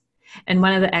beliefs. And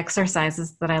one of the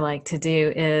exercises that I like to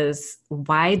do is,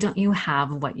 why don't you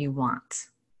have what you want?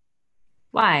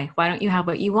 Why don't you have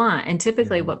what you want? And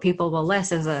typically what people will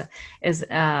list is a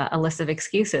list of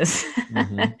excuses.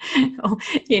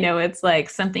 It's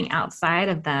like something outside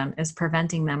of them is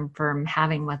preventing them from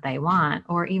having what they want.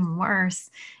 Or even worse,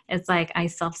 it's like I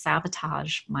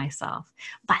self-sabotage myself.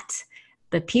 But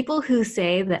the people who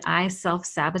say that I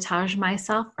self-sabotage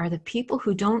myself are the people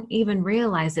who don't even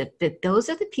realize it, but those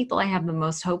are the people I have the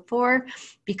most hope for,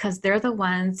 because they're the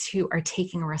ones who are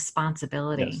taking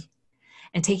responsibility. Yes.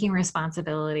 And taking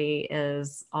responsibility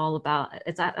is all about,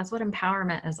 that's what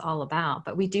empowerment is all about.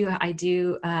 But I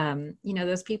do,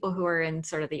 those people who are in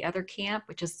sort of the other camp,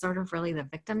 which is sort of really the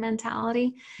victim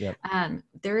mentality. Yep.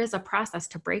 There is a process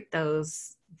to break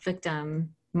those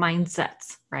victim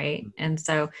mindsets, right? And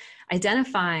so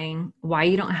identifying why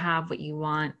you don't have what you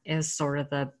want is sort of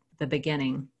the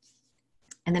beginning.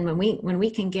 And then when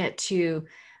we can get to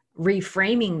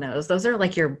reframing those are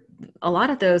like your a lot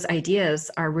of those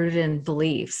ideas are rooted in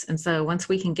beliefs. And so once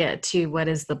we can get to what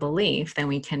is the belief, then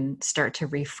we can start to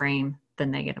reframe the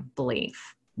negative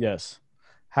belief. Yes.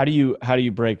 How do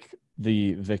you break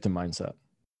the victim mindset?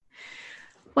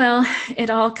 Well, it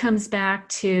all comes back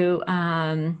to,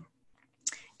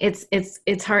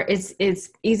 it's hard. It's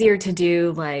easier to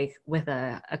do like with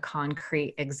a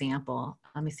concrete example.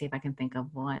 Let me see if I can think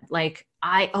of one. Like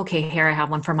here I have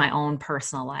one for my own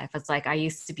personal life. It's like, I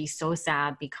used to be so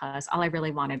sad because all I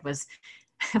really wanted was,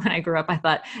 when I grew up, I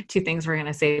thought two things were going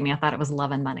to save me. I thought it was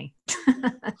love and money.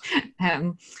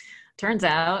 Turns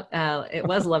out it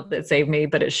was love that saved me,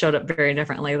 but it showed up very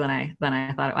differently than I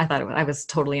thought. I was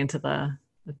totally into the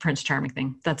Prince Charming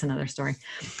thing. That's another story.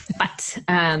 But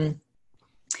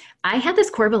I had this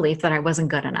core belief that I wasn't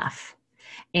good enough.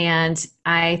 And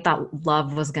I thought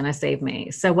love was going to save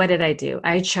me. So what did I do?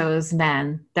 I chose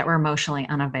men that were emotionally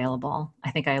unavailable.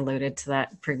 I think I alluded to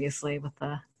that previously with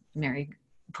the married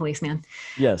policeman.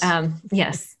 Yes.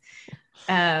 Yes.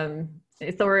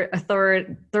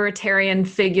 Authoritarian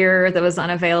figure that was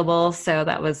unavailable. So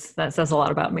that says a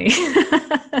lot about me.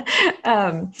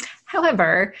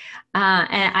 However,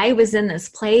 and I was in this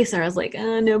place where I was like,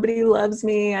 oh, nobody loves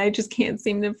me. I just can't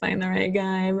seem to find the right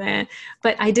guy, man.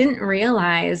 But I didn't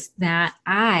realize that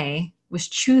I was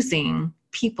choosing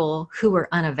people who were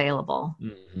unavailable.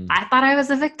 Mm-hmm. I thought I was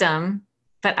a victim,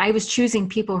 but I was choosing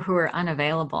people who were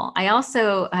unavailable. I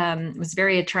also was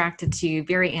very attracted to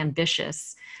very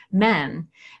ambitious men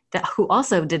who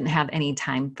also didn't have any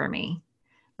time for me,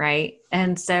 right?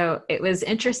 And so it was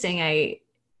interesting.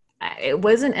 It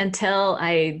wasn't until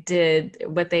I did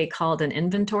what they called an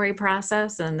inventory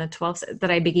process in the 12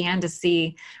 that I began to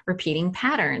see repeating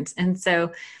patterns. And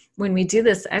so when we do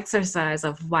this exercise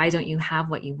of why don't you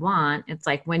have what you want, it's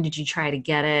like, when did you try to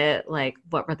get it? Like,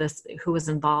 who was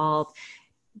involved?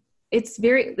 It's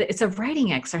a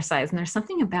writing exercise, and there's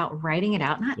something about writing it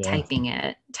out, not typing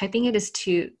it. Typing it is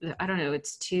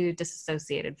it's too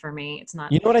disassociated for me. It's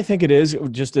not. You know what I think it is,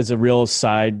 just as a real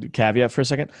side caveat for a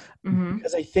second,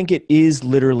 because I think it is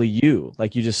literally you,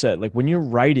 like you just said, like when you're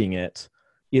writing it,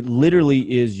 it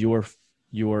literally is your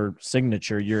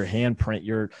signature, your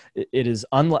handprint, it is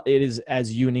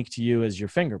as unique to you as your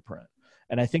fingerprint.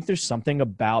 And I think there's something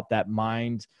about that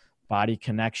mind body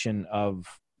connection of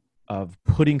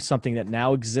putting something that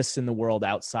now exists in the world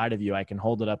outside of you. I can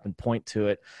hold it up and point to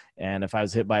it. And if I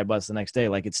was hit by a bus the next day,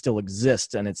 like it still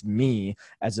exists and it's me,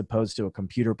 as opposed to a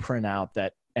computer printout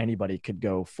that anybody could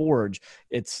go forge.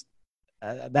 It's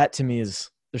that to me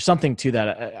there's something to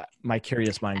that. My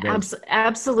curious mind goes.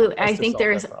 Absolutely. I think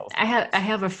I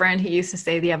have a friend who used to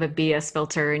say you have a BS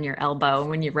filter in your elbow.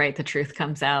 When you write, the truth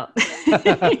comes out.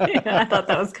 I thought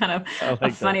that was kind of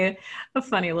a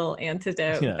funny little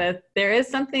antidote. Yeah. But there is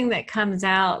something that comes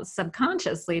out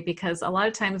subconsciously, because a lot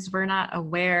of times we're not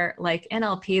aware, like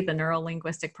NLP, the neuro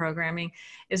linguistic programming,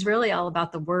 is really all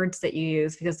about the words that you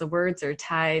use, because the words are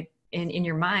tied in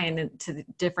your mind to the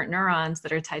different neurons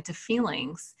that are tied to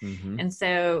feelings. Mm-hmm. And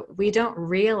so we don't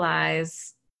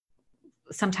realize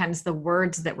sometimes the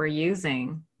words that we're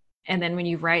using. And then when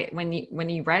you write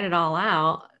it all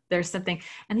out, there's something.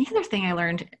 And the other thing I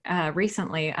learned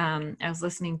recently, I was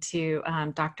listening to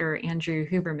Dr. Andrew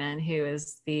Huberman, who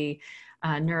is the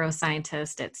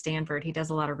neuroscientist at Stanford. He does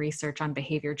a lot of research on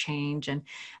behavior change, and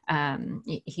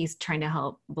he's trying to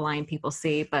help blind people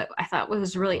see. But I thought what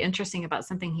was really interesting about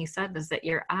something he said was that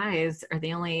your eyes are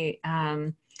the only,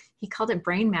 he called it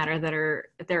brain matter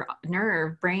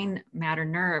brain matter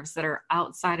nerves that are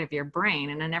outside of your brain.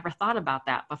 And I never thought about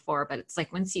that before, but it's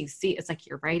like, once you see, it's like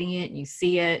you're writing it and you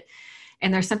see it.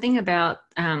 And there's something about,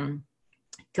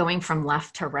 going from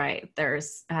left to right.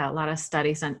 There's a lot of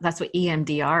studies on, that's what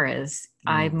EMDR is,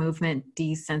 eye movement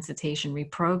desensitization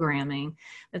reprogramming.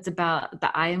 It's about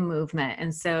the eye movement.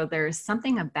 And so there's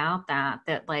something about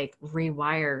that like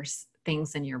rewires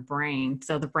things in your brain.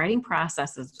 So the writing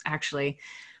process is actually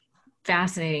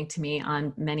fascinating to me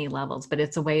on many levels, but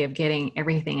it's a way of getting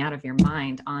everything out of your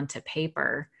mind onto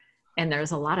paper. And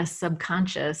there's a lot of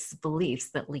subconscious beliefs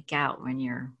that leak out when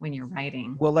you're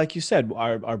writing. Well, like you said,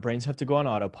 our brains have to go on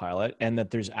autopilot, and that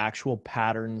there's actual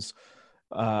patterns.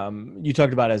 You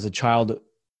talked about as a child,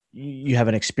 you have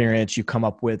an experience, you come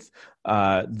up with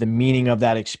the meaning of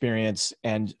that experience,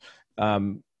 and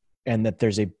that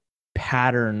there's a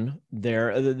pattern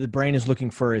there. The brain is looking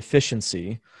for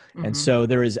efficiency. Mm-hmm. And so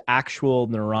there is actual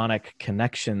neuronic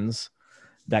connections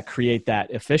that create that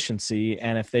efficiency.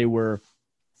 And if they were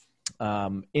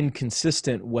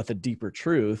inconsistent with a deeper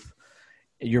truth,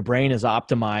 your brain is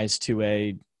optimized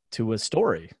to a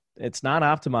story. It's not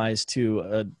optimized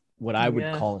to what I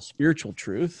would call a spiritual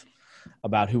truth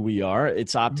about who we are.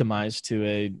 It's optimized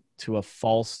to a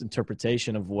false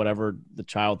interpretation of whatever the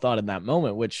child thought in that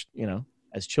moment, which, you know,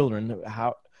 as children,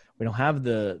 how we don't have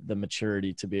the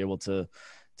maturity to be able to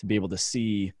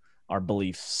see our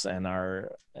beliefs and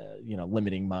our, you know,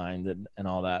 limiting mind and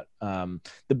all that.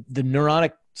 The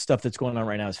neuronic stuff that's going on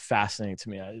right now is fascinating to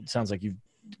me. It sounds like you've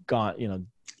gone, you know,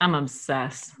 I'm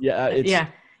obsessed. Yeah. Yeah.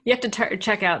 You have to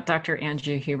check out Dr.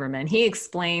 Andrew Huberman. He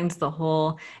explains the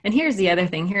whole, and here's the other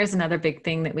thing. Here's another big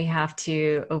thing that we have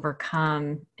to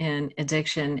overcome in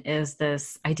addiction is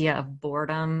this idea of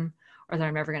boredom, or that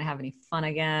I'm never going to have any fun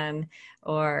again.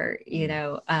 Or, you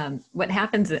know, what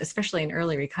happens, especially in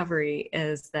early recovery,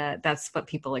 is that that's what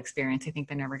people experience. They think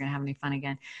they're never going to have any fun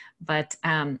again. But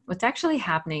what's actually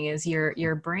happening is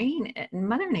your brain,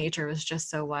 Mother Nature was just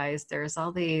so wise. There's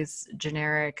all these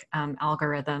generic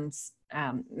algorithms,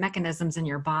 mechanisms in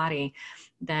your body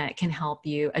that can help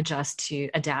you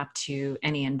adapt to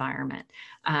any environment.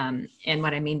 And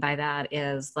what I mean by that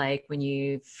is, like, when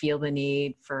you feel the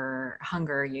need for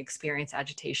hunger, you experience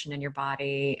agitation in your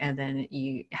body, and then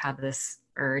you have this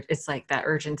urge. It's like that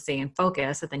urgency and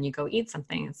focus, and then you go eat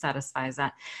something that satisfies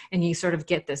that, and you sort of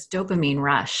get this dopamine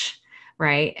rush,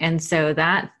 right? And so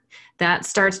that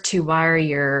starts to wire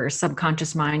your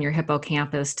subconscious mind, your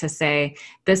hippocampus, to say,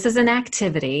 this is an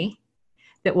activity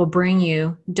that will bring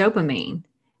you dopamine.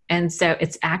 And so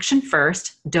it's action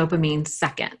first, dopamine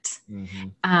second.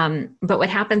 Mm-hmm. But what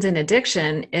happens in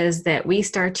addiction is that we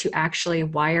start to actually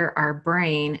wire our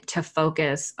brain to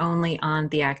focus only on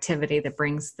the activity that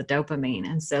brings the dopamine.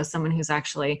 And so someone who's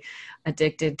actually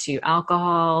addicted to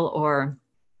alcohol or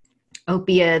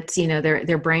opiates, you know,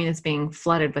 their brain is being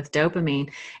flooded with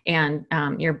dopamine, and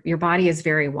your body is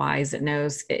very wise. It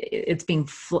knows it's being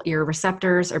your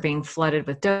receptors are being flooded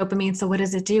with dopamine. So what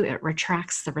does it do? It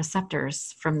retracts the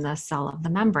receptors from the cell of the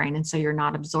membrane, and so you're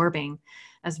not absorbing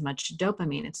as much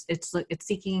dopamine. It's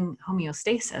seeking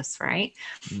homeostasis, right?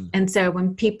 And so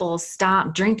when people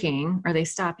stop drinking or they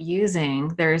stop using,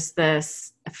 there's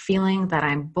this feeling that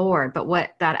I'm bored. But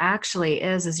what that actually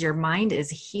is your mind is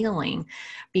healing,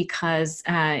 because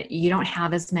you don't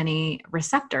have as many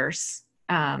receptors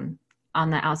on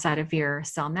the outside of your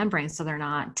cell membrane, so they're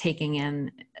not taking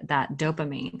in that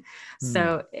dopamine.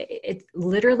 So it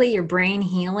literally, your brain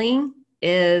healing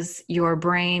is your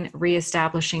brain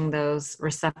reestablishing those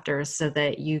receptors so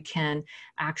that you can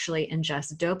actually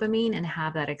ingest dopamine and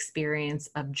have that experience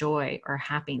of joy or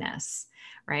happiness,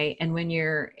 right? And when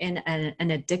you're in an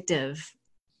addictive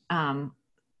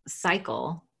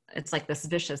cycle, it's like this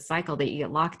vicious cycle that you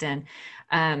get locked in,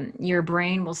 your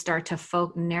brain will start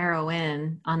to narrow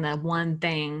in on the one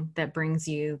thing that brings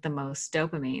you the most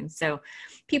dopamine. So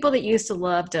people that used to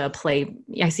love to play,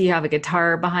 I see you have a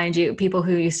guitar behind you, people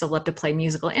who used to love to play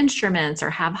musical instruments or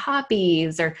have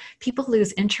hobbies, or people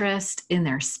lose interest in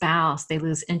their spouse, they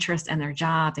lose interest in their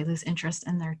job, they lose interest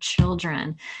in their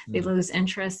children, they lose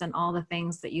interest in all the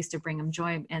things that used to bring them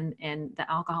joy, and the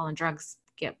alcohol and drugs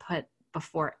get put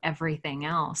before everything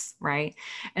else, right?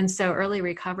 And so early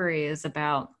recovery is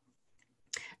about,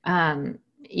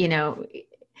 you know,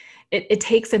 it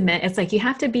takes a minute. It's like you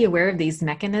have to be aware of these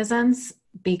mechanisms,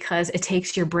 because it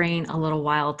takes your brain a little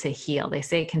while to heal. They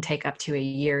say it can take up to a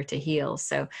year to heal.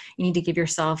 So you need to give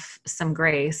yourself some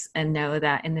grace and know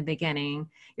that in the beginning,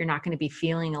 you're not going to be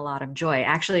feeling a lot of joy.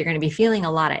 Actually, you're going to be feeling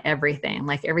a lot of everything,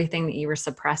 like everything that you were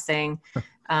suppressing.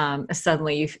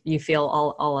 Suddenly you feel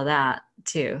all of that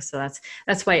too. So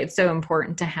that's why it's so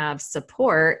important to have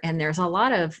support. And there's a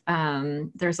lot of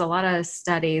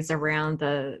studies around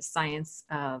the science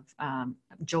of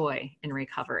joy in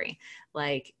recovery.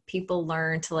 Like, people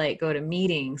learn to go to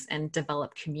meetings and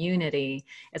develop community.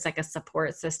 It's like a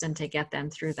support system to get them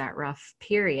through that rough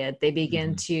period. They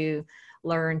begin to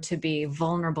learn to be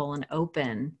vulnerable and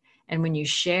open. And when you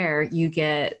share, you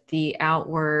get the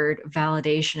outward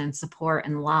validation and support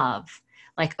and love.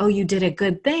 Like, oh, you did a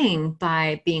good thing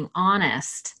by being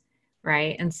honest,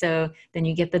 right? And so then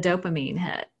you get the dopamine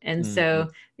hit. And so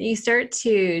you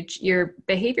your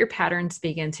behavior patterns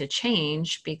begin to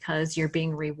change, because you're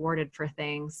being rewarded for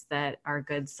things that are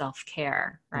good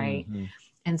self-care, right?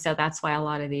 And so that's why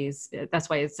that's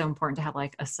why it's so important to have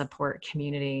like a support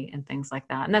community and things like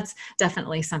that. And that's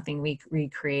definitely something we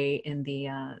create in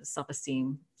the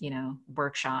self-esteem,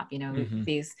 workshop.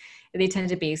 They tend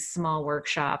to be small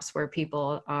workshops where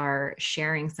people are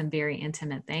sharing some very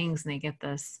intimate things, and they get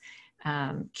this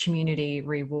community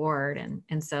reward.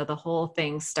 And so the whole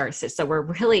thing starts. So it's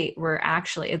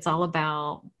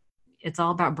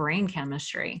all about brain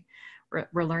chemistry.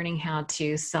 We're learning how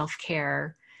to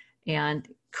self-care and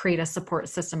create a support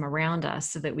system around us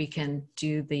so that we can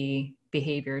do the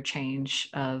behavior change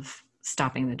of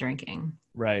stopping the drinking.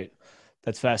 Right.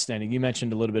 That's fascinating. You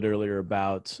mentioned a little bit earlier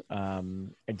about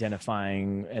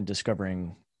identifying and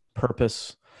discovering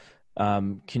purpose.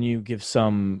 Can you give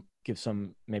some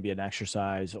maybe an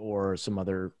exercise or some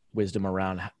other wisdom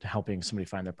around helping somebody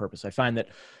find their purpose? I find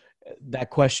that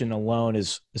question alone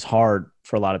is hard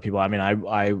for a lot of people. I mean,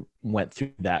 I went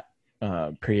through that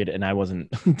period, and I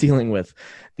wasn't dealing with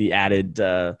the added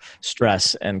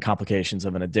stress and complications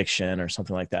of an addiction or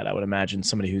something like that. I would imagine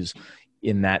somebody who's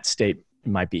in that state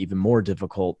might be even more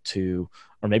difficult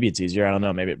or maybe it's easier. I don't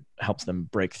know. Maybe it helps them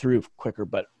break through quicker.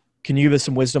 But can you give us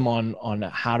some wisdom on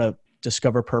how to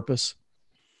discover purpose?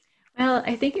 Well,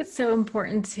 I think it's so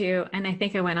important to, and I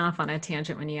think I went off on a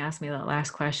tangent when you asked me that last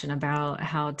question about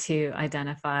how to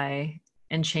identify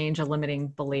and change a limiting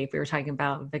belief. We were talking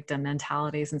about victim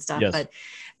mentalities and stuff, Yes. but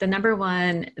the number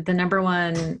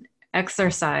one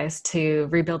exercise to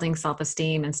rebuilding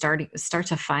self-esteem and start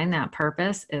to find that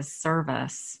purpose is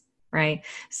service, right?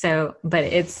 So, but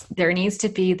there needs to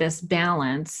be this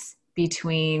balance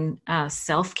between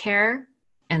self-care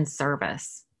and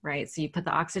service, right? So you put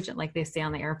the oxygen, like they say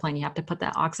on the airplane, you have to put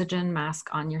that oxygen mask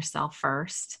on yourself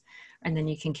first, and then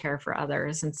you can care for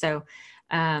others. And so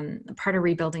part of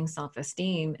rebuilding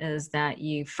self-esteem is that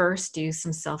you first do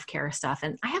some self-care stuff.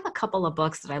 And I have a couple of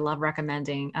books that I love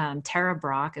recommending. Tara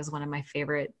Brach is one of my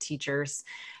favorite teachers.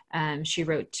 She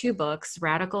wrote 2 books,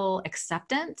 Radical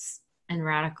Acceptance and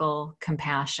Radical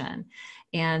Compassion.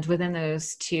 And within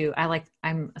those 2,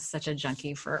 I'm such a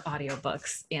junkie for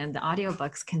audiobooks, and the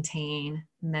audiobooks contain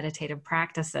meditative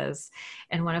practices.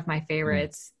 And one of my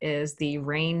favorites is the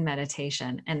RAIN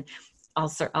meditation. And I'll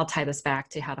tie this back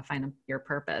to how to find your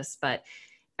purpose, but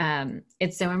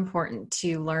it's so important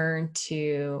to learn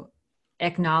to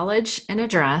acknowledge and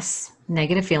address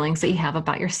negative feelings that you have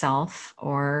about yourself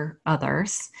or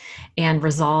others and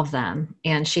resolve them.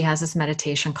 And she has this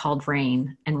meditation called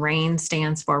RAIN, and RAIN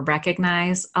stands for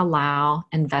recognize, allow,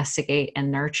 investigate,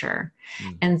 and nurture.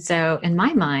 And so in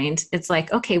my mind, it's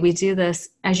like, okay, we do this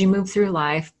as you move through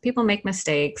life, people make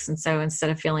mistakes. And so instead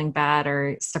of feeling bad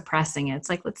or suppressing it, it's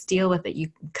like, let's deal with it.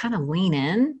 You kind of lean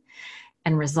in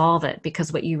and resolve it,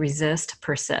 because what you resist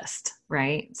persists,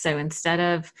 right? So instead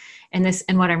of, and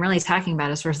what I'm really talking about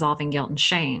is resolving guilt and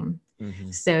shame. Mm-hmm.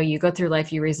 So you go through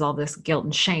life, you resolve this guilt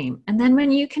and shame. And then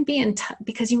when you can be in touch,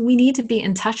 because we need to be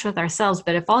in touch with ourselves,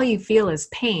 but if all you feel is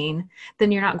pain,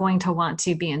 then you're not going to want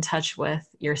to be in touch with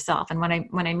yourself. And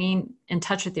when I mean in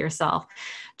touch with yourself,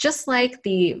 just like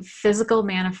the physical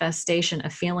manifestation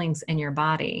of feelings in your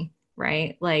body,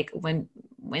 right? Like when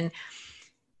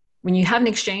you have an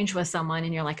exchange with someone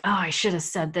and you're like, oh, I should have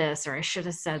said this, or I should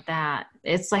have said that.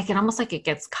 It's like, almost like it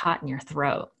gets caught in your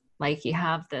throat. Like you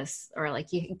have this, or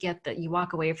like you get that you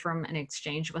walk away from an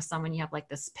exchange with someone, you have like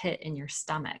this pit in your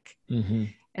stomach. Mm-hmm.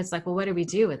 It's like, well, what do we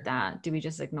do with that? Do we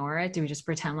just ignore it? Do we just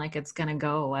pretend like it's going to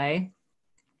go away?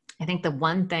 I think the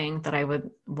one thing that I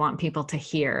would want people to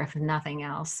hear, if nothing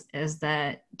else, is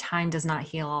that time does not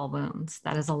heal all wounds.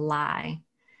 That is a lie.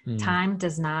 Time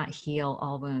does not heal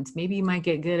all wounds. Maybe you might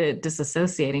get good at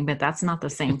disassociating, but that's not the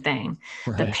same thing.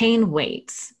 Right. The pain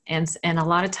waits. And a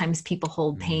lot of times people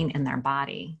hold pain in their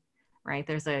body, right?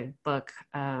 There's a book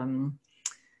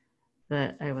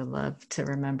that I would love to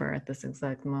remember at this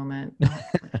exact moment.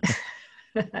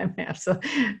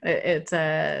 It's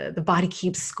The Body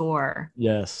Keeps Score.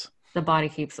 Yes. The body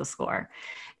keeps the score.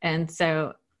 And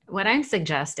so what I'm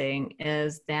suggesting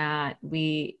is that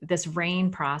this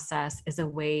RAIN process is a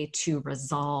way to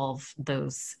resolve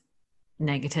those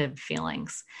negative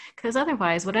feelings. Because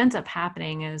otherwise what ends up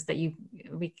happening is that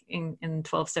in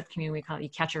 12-step community, we call it, you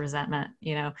catch a resentment,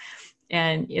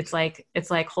 and it's like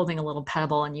holding a little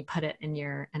pebble and you put it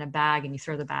in a bag and you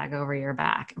throw the bag over your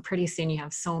back. And pretty soon you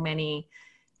have so many,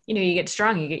 you get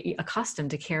strong, you get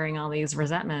accustomed to carrying all these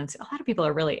resentments. A lot of people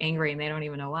are really angry and they don't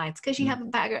even know why. It's because you have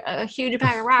a huge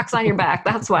bag of rocks on your back.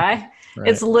 That's why. Right.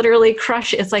 It's literally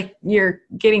crushed. It's like you're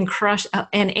getting crushed.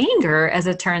 And anger, as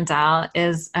it turns out,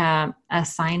 is a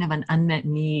sign of an unmet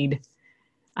need.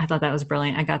 I thought that was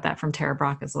brilliant. I got that from Tara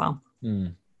Brach as well.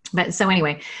 But so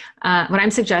anyway, what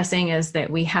I'm suggesting is that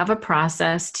we have a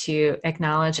process to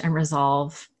acknowledge and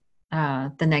resolve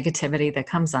the negativity that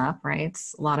comes up, right?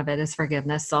 A lot of it is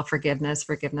forgiveness, self-forgiveness,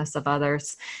 forgiveness of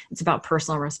others. It's about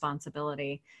personal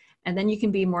responsibility. And then you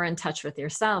can be more in touch with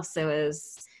yourself. So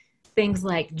as things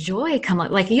like joy come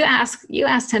up, like you ask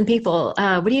 10 people,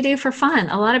 what do you do for fun?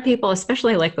 A lot of people,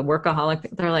 especially like the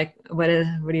workaholic, they're like, what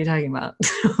are you talking about?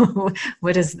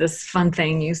 What is this fun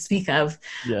thing you speak of?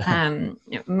 Yeah.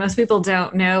 Most people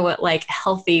don't know what like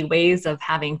healthy ways of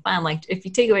having fun. Like if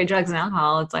you take away drugs and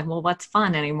alcohol, it's like, well, what's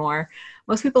fun anymore?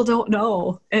 Most people don't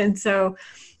know. And so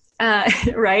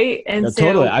right? And No, so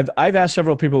totally. I've asked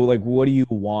several people, like, what do you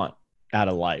want out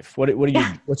of life?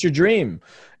 What's your dream?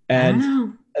 I don't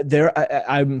And know.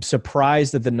 I'm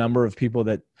surprised at the number of people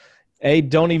that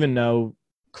don't even know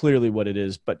clearly what it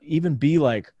is, but even be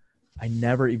like, I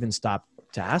never even stopped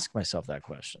to ask myself that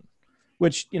question,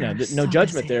 which, They're no so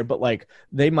judgment busy. there, but like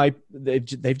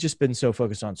they've just been so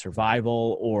focused on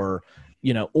survival or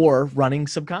running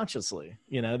subconsciously,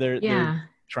 they're Yeah.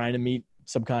 trying to meet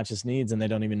subconscious needs and they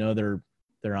don't even know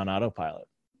they're on autopilot.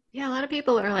 Yeah, a lot of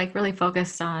people are like really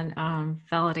focused on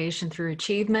validation through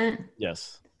achievement.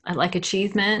 Yes. I like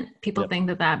achievement. People Yep. think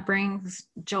that that brings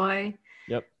joy,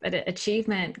 Yep. but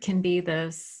achievement can be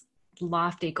this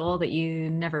lofty goal that you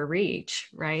never reach,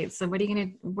 right? So what are you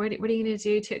gonna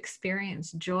do to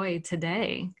experience joy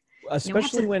today? We have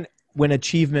Especially to. when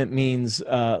achievement means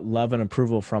love and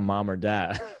approval from mom or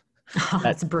dad. Oh, that's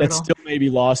That's brutal. still maybe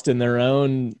lost in their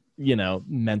own,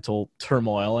 mental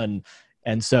turmoil.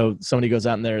 And so somebody goes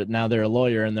out and now they're a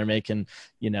lawyer and they're making,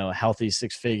 healthy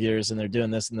 6 figures and they're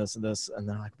doing this and this and this. And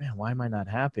they're like, man, why am I not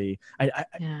happy?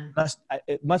 Yeah,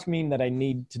 It must mean that I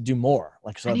need to do more.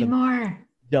 Like, so I I have need to more.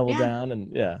 double Yeah, down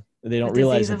and they the don't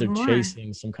realize disease that of they're more.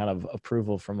 chasing some kind of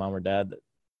approval from mom or dad that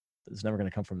is never going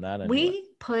to come from that anyway. We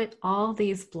put all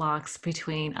these blocks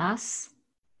between us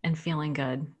and feeling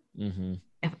good. Mm-hmm.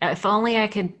 If only I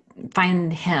could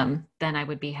find him, then I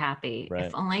would be happy. Right.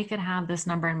 If only I could have this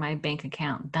number in my bank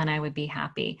account, then I would be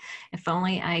happy. If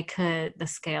only I could, the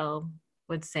scale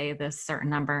would say this certain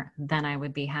number, then I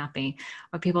would be happy.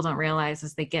 What people don't realize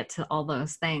is they get to all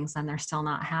those things and they're still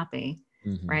not happy,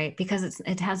 Mm-hmm. right? Because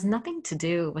it has nothing to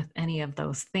do with any of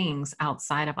those things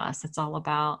outside of us. It's all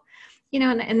about,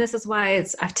 and this is why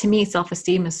it's, to me,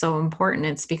 self-esteem is so important.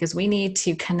 It's because we need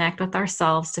to connect with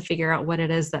ourselves to figure out what it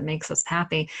is that makes us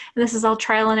happy. And this is all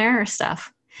trial and error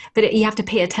stuff, but you have to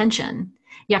pay attention.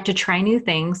 You have to try new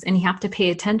things and you have to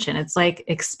pay attention. It's like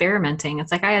experimenting.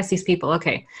 It's like I ask these people,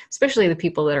 okay, especially the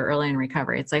people that are early in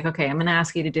recovery. It's like, okay, I'm going to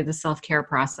ask you to do the self-care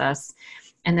process.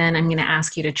 And then I'm going to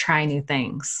ask you to try new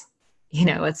things.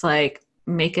 It's like,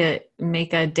 make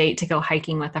a date to go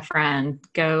hiking with a friend,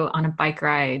 go on a bike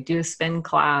ride, do a spin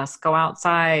class, go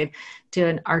outside, do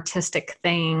an artistic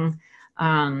thing,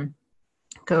 go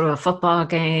to a football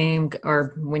game,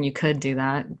 or when you could do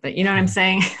that, but you know what I'm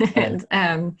saying?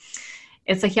 And,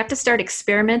 it's like you have to start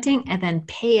experimenting and then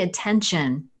pay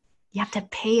attention. You have to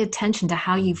pay attention to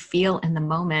how you feel in the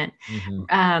moment.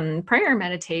 Mm-hmm. Prayer,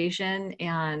 meditation,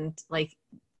 and like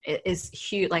it is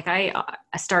huge. Like I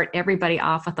start everybody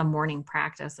off with a morning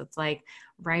practice. It's like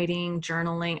writing,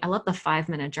 journaling. I love the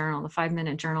 5-minute journal. The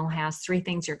 5-minute journal has 3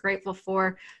 things you're grateful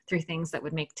for, 3 things that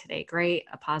would make today great,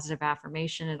 a positive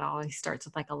affirmation. It always starts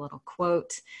with like a little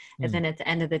quote. And then at the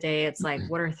end of the day, it's like,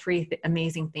 what are 3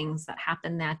 amazing things that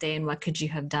happened that day and what could you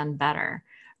have done better?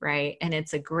 Right. And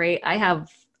it's I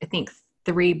have, I think,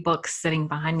 3 books sitting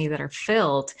behind me that are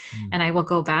filled, and I will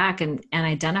go back and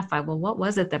identify, well, what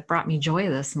was it that brought me joy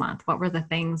this month? What were the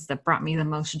things that brought me the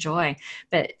most joy?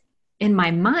 But in my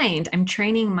mind, I'm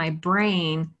training my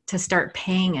brain to start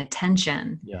paying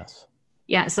attention. Yes.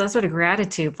 Yeah. So that's what a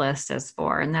gratitude list is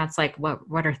for. And that's like,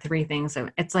 what are 3 things?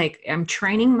 It's like, I'm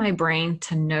training my brain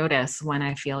to notice when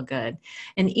I feel good.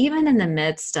 And even in the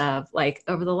midst of, like,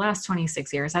 over the last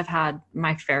 26 years, I've had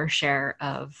my fair share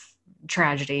of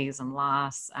tragedies and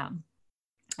loss.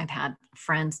 I've had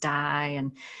friends die,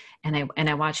 and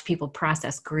I watch people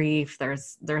process grief.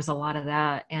 There's a lot of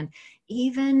that. And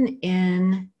even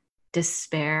in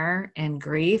despair and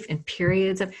grief and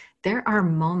periods of, there are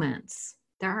moments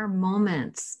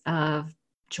of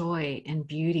joy and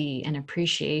beauty and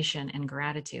appreciation and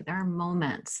gratitude. There are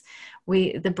moments.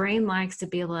 The brain likes to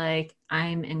be like,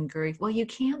 I'm in grief. Well, you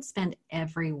can't spend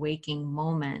every waking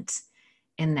moment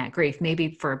in that grief. Maybe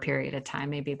for a period of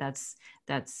time. Maybe that's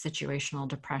situational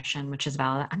depression, which is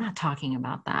valid. I'm not talking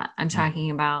about that. I'm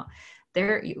talking about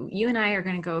you and I are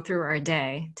going to go through our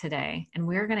day today, and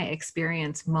we're going to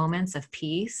experience moments of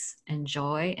peace and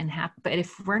joy and happy. But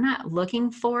if we're not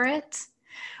looking for it,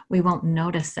 we won't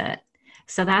notice it.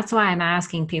 So that's why I'm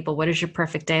asking people, what does your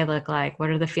perfect day look like? What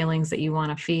are the feelings that you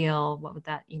want to feel? What would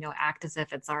that, act as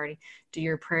if it's already, do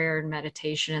your prayer and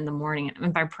meditation in the morning.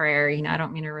 And by prayer, I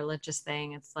don't mean a religious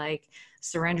thing. It's like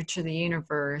surrender to the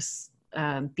universe,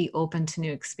 be open to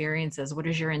new experiences. What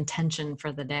is your intention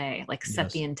for the day? Like set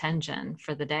the intention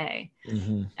for the day.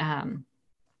 Mm-hmm.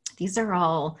 These are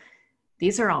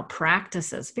all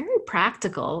practices, very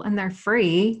practical, and they're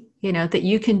free, that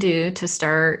you can do to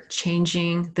start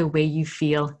changing the way you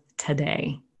feel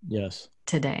today. Yes.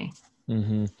 Today.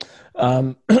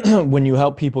 Mm-hmm. When you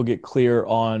help people get clear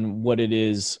on what it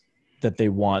is that they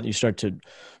want, you start to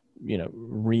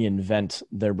reinvent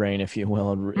their brain, if you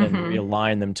will, and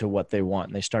realign them to what they want,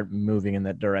 and they start moving in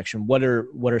that direction, what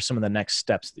are some of the next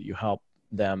steps that you help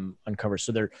them uncover?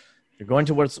 So they're going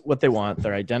to what they want,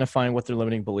 they're identifying what their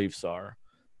limiting beliefs are.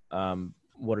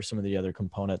 What are some of the other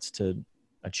components to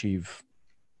achieve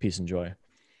peace and joy?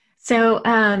 So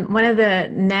one of the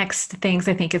next things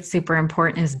I think it's super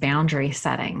important is boundary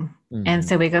setting. And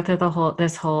so we go through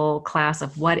this whole class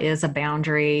of what is a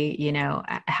boundary,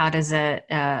 how does it,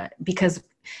 because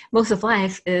most of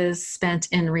life is spent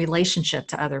in relationship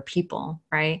to other people,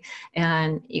 right?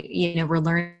 And, we're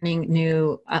learning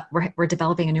we're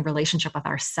developing a new relationship with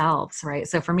ourselves, right?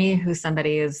 So for me, who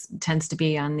somebody tends to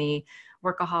be on the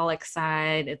workaholic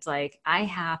side, it's like I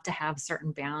have to have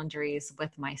certain boundaries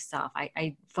with myself.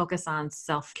 I focus on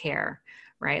self-care,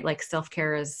 right? Like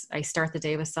self-care I start the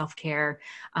day with self-care,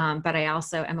 but I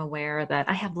also am aware that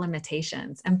I have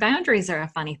limitations, and boundaries are a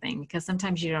funny thing because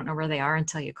sometimes you don't know where they are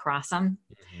until you cross them,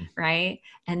 right?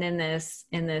 And in this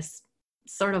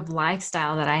sort of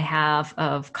lifestyle that I have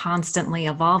of constantly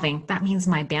evolving, that means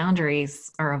my boundaries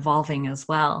are evolving as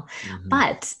well.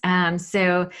 But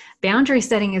so boundary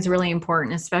setting is really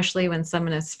important, especially when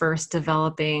someone is first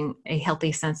developing a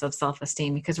healthy sense of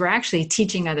self-esteem, because we're actually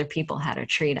teaching other people how to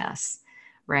treat us,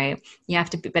 right? You have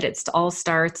to, but it all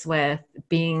starts with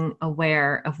being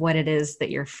aware of what it is that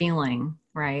you're feeling,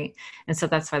 right? And so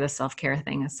that's why the self-care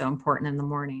thing is so important in the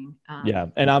morning. Yeah.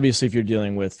 And obviously if you're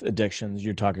dealing with addictions,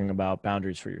 you're talking about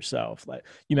boundaries for yourself. Like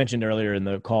you mentioned earlier in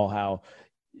the call, how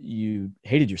you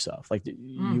hated yourself. Like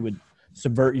you would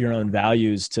subvert your own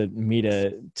values to meet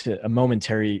a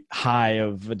momentary high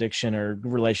of addiction or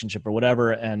relationship or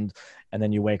whatever. And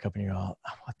then you wake up and you're all,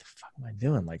 oh, what the fuck am I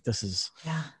doing? Like this is,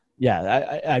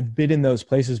 I've been in those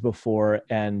places before,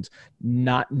 and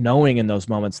not knowing in those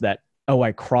moments that, oh,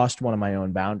 I crossed one of my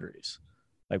own boundaries.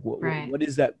 Like what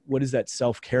is that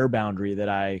self-care boundary that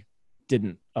I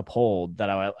didn't uphold, that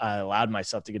I allowed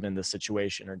myself to get in this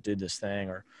situation or did this thing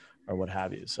or what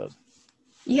have you. So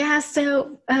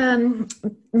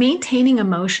maintaining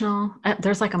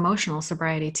there's like emotional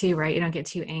sobriety too, right? You don't get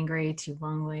too angry, too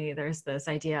lonely. There's this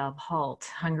idea of HALT: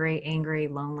 hungry, angry,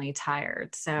 lonely,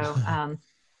 tired. So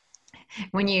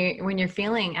when you're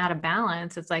feeling out of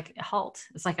balance, it's like HALT.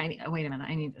 It's like, wait a minute,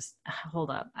 I need to hold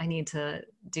up. I need to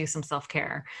do some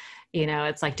self-care.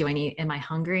 It's like, am I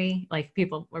hungry? Like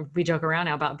we joke around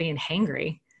now about being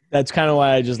hangry. That's kind of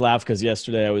why I just laughed, because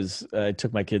yesterday I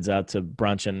took my kids out to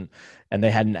brunch and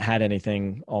they hadn't had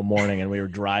anything all morning, and we were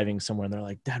driving somewhere and they're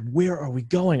like, Dad, where are we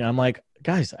going? And I'm like,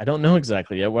 guys, I don't know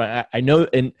exactly yet. I know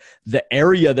in the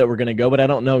area that we're going to go, but I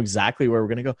don't know exactly where we're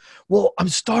going to go. Well, I'm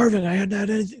starving. I hadn't had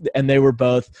anything. And they were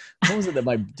both, what was it that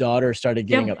my daughter started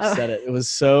getting upset at? It was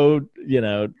so,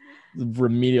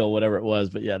 remedial, whatever it was.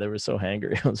 But yeah, they were so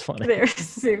hangry. It was funny. They're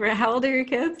super. How old are your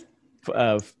kids?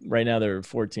 Right now they're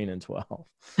 14 and 12.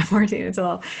 14 and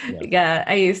 12. Yeah.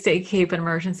 I used to keep an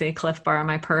emergency Cliff Bar in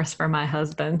my purse for my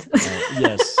husband.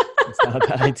 Yes. It's not a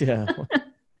bad idea.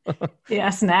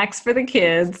 Yeah, snacks for the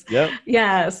kids. Yep.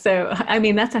 Yeah. So, I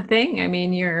mean, that's a thing. I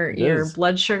mean, your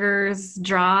blood sugars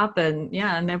drop, and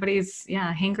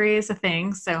hangry is a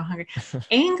thing. So hungry.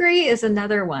 Angry is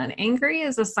another one. Angry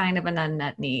is a sign of an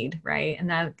unmet need, right? And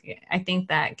that, I think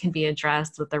that can be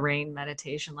addressed with the RAIN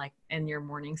meditation, like in your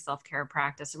morning self-care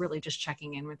practice, really just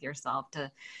checking in with yourself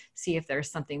to see if there's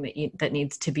something that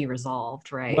needs to be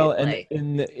resolved, right? Well,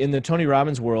 and in the Tony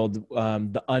Robbins world,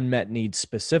 the unmet need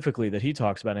specifically that he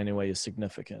talks about anyway is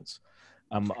significance.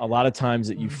 A lot of times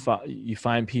that you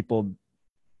find people,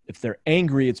 if they're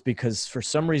angry, it's because for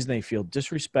some reason they feel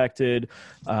disrespected,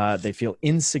 they feel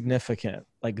insignificant.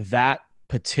 Like that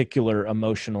particular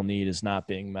emotional need is not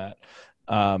being met.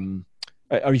 Are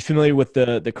you familiar with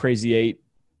the Crazy 8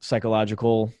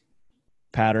 psychological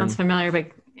pattern? Sounds familiar,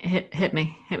 but hit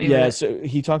me. Yeah. So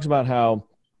he talks about how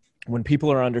when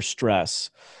people are under stress,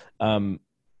 a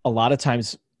lot of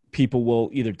times people will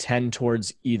either tend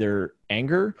towards either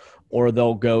anger or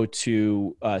they'll go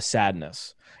to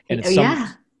sadness. And it's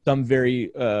some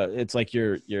very, it's like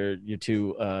your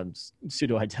two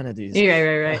pseudo identities. Yeah,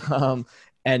 right.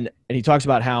 And he talks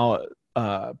about how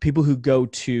people who go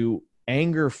to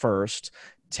anger first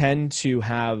tend to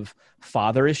have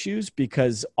father issues,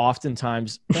 because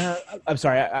oftentimes I'm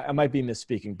sorry, I might be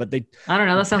misspeaking, but I don't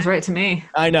know, that sounds right to me.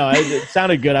 I know it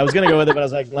sounded good. I was going to go with it, but I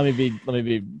was like, let me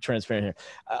be transparent here.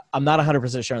 I'm not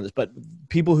 100% sure on this, but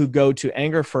people who go to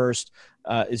anger first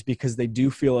is because they do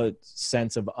feel a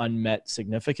sense of unmet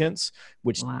significance,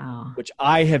 which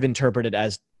I have interpreted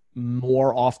as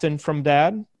more often from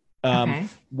dad.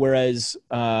 Whereas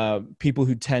people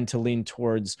who tend to lean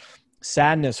towards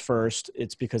sadness first,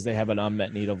 it's because they have an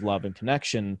unmet need of love and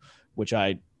connection, which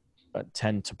I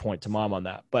tend to point to mom on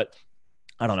that, but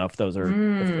I don't know if those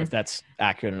are, if that's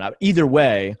accurate or not. Either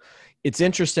way, it's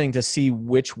interesting to see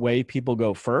which way people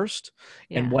go first.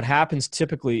 Yeah. And what happens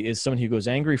typically is someone who goes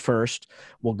angry first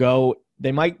will go,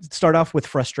 they might start off with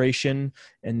frustration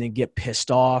and then get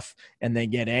pissed off and then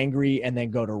get angry and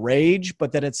then go to rage.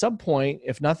 But then at some point,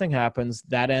 if nothing happens,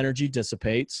 that energy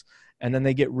dissipates. And then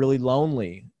they get really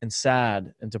lonely and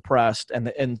sad and depressed.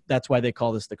 And that's why they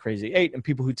call this the crazy eight. And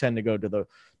people who tend to go to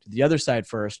the other side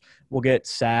first will get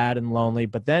sad and lonely.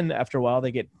 But then after a while,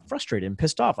 they get frustrated and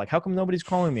pissed off. Like, how come nobody's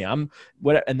calling me? And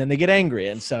then they get angry.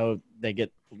 And so they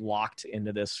get locked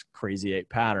into this crazy eight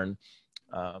pattern.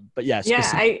 But yes. Yeah,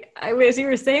 I as you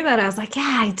were saying that, I was like,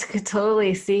 yeah, I could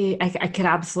totally see. I could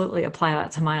absolutely apply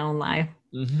that to my own life.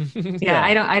 Yeah,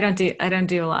 I don't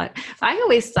do a lot. I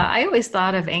always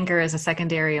thought of anger as a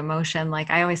secondary emotion. Like,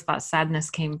 I always thought sadness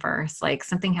came first. Like,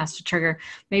 something has to trigger.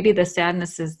 Maybe the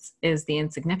sadness is the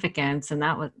insignificance, and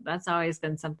that's always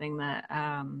been something that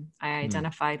I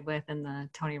identified with in the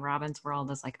Tony Robbins world.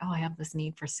 Is like, oh, I have this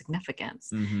need for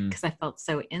significance because I felt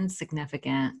so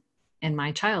insignificant in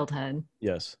my childhood.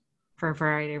 Yes, for a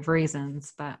variety of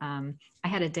reasons. But I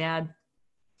had a dad,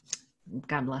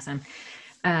 God bless him.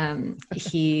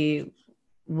 He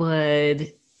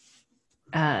would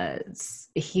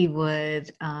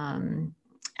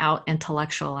out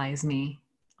intellectualize me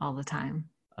all the time.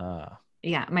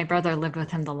 Yeah. My brother lived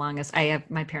with him the longest.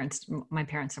 My parents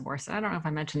divorced. I don't know if I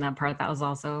mentioned that part. That was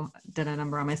also did a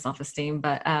number on my self-esteem,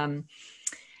 but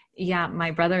yeah,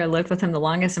 my brother lived with him the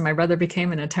longest, and my brother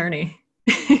became an attorney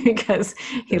because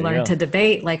he learned to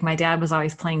debate. Like, my dad was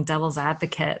always playing devil's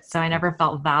advocate. So I never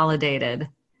felt validated.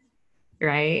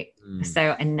 Right.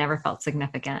 So I never felt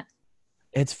significant.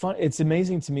 It's fun. It's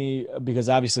amazing to me because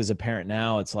obviously as a parent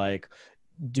now, it's like,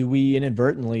 do we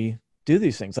inadvertently do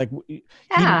these things? Like,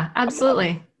 yeah,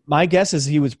 absolutely. My guess is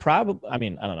he was probably, I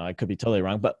mean, I don't know, I could be totally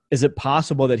wrong, but is it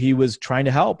possible that he was trying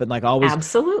to help and like always,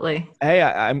 absolutely. Hey,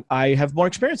 I have more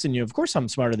experience than you. Of course I'm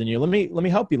smarter than you. Let me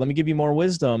help you. Let me give you more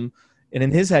wisdom. And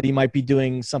in his head, he might be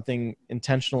doing something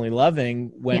intentionally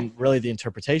loving when really the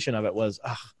interpretation of it was,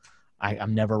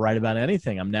 I'm never right about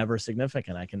anything. I'm never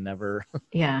significant. I can never.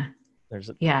 Yeah.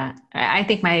 I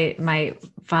think my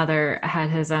father had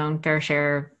his own fair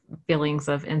share of feelings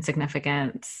of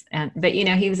insignificance, but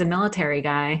he was a military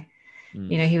guy.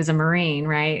 He was a Marine,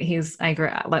 right? This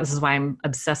is why I'm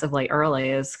obsessively early,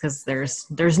 is because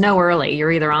there's no early.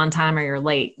 You're either on time or you're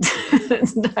late,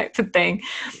 type of thing.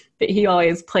 But he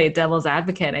always played devil's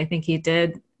advocate. I think he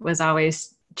was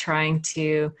always trying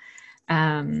to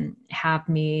have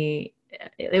me.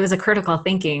 It was a critical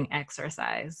thinking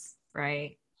exercise,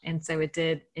 right? And so it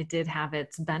did have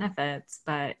its benefits,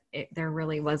 but there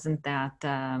really wasn't that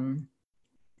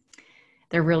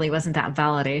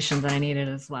validation that I needed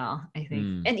as well, I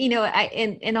think. And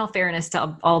in all fairness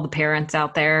to all the parents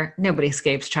out there, nobody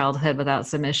escapes childhood without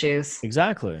some issues.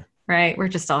 Exactly. Right. We're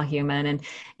just all human.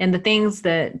 And the things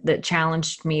that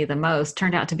challenged me the most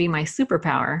turned out to be my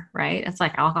superpower, right? It's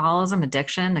like alcoholism,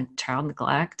 addiction, and child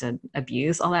neglect, and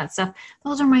abuse, all that stuff.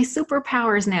 Those are my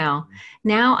superpowers now.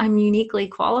 Now I'm uniquely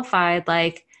qualified.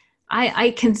 Like,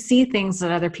 I can see things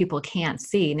that other people can't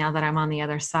see now that I'm on the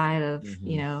other side of,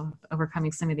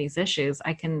 overcoming some of these issues.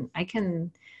 I can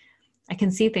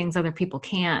see things other people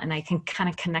can't, and I can kind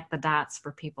of connect the dots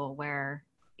for people where,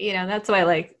 that's why,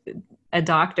 like,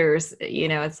 doctors,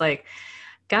 it's like,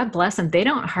 God bless them. They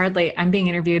don't I'm being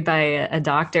interviewed by a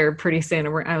doctor pretty soon.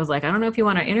 And I was like, I don't know if you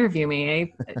want to interview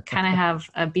me. I kind of have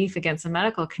a beef against the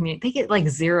medical community. They get like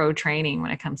zero training when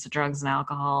it comes to drugs and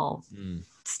alcohol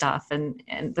stuff. And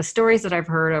the stories that I've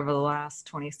heard over the last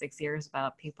 26 years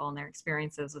about people and their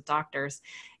experiences with doctors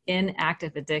in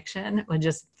active addiction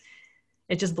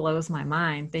it just blows my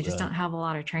mind. They just don't have a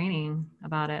lot of training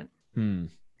about it.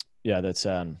 Yeah, that's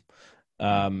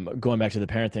going back to the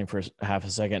parent thing for half a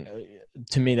second.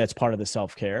 To me, that's part of the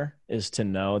self-care, is to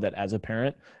know that as a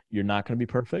parent, you're not going to be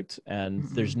perfect. And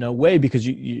there's no way, because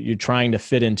you're trying to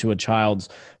fit into a child's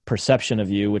perception of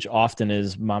you, which often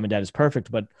is mom and dad is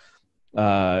perfect. But,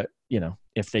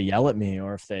 if they yell at me,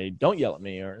 or if they don't yell at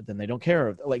me, or then they don't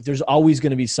care, like, there's always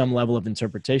going to be some level of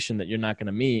interpretation that you're not going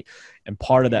to meet. And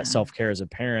part of that self-care as a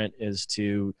parent is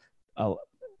to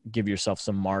give yourself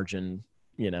some margin,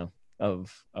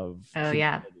 of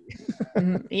yeah.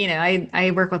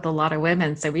 I work with a lot of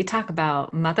women, so we talk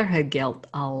about motherhood guilt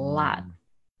a lot.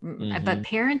 But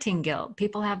parenting guilt,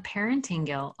 people have parenting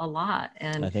guilt a lot.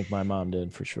 And I think my mom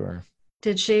did, for sure.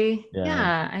 Did she?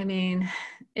 Yeah. I mean,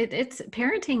 it's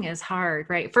parenting is hard,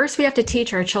 right? First, we have to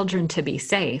teach our children to be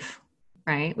safe.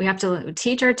 right? We have to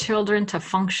teach our children to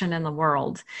function in the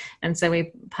world. And so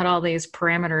we put all these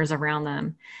parameters around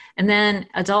them. And then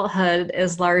adulthood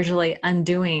is largely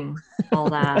undoing all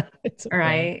that,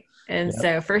 right? And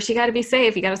so first you got to be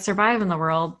safe, you got to survive in the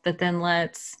world, but then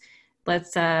let's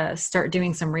start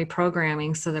doing some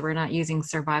reprogramming so that we're not using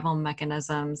survival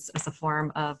mechanisms as a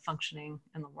form of functioning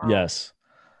in the world. Yes.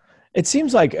 It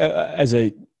seems like as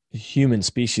a human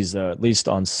species, though, at least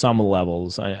on some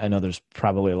levels, I know there's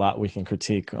probably a lot we can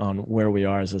critique on where we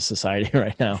are as a society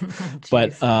right now,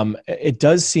 but it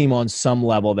does seem on some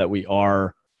level that we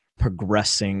are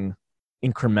progressing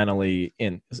incrementally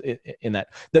in that.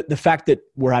 The fact that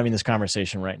we're having this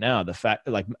conversation right now, the fact,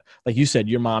 like you said,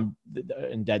 your mom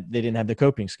and dad, they didn't have the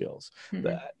coping skills.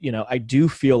 You know, I do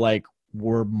feel like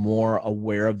we're more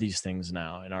aware of these things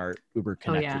now and are uber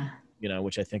connected. You know,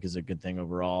 which I think is a good thing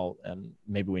overall. And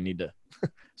maybe we need to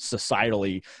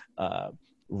societally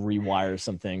rewire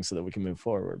some things so that we can move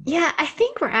forward. But. Yeah, I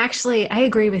think I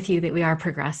agree with you that we are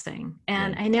progressing.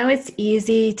 And I know it's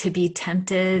easy to be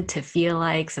tempted to feel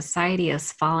like society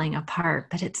is falling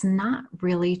apart, but it's not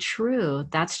really true.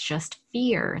 That's just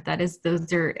fear.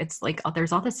 It's like,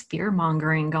 there's all this fear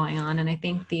mongering going on. And I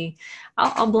think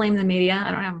I'll blame the media. I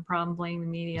don't have a problem blaming the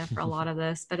media for a lot of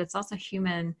this, but it's also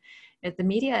human. The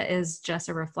media is just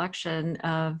a reflection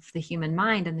of the human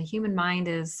mind, and the human mind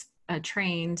is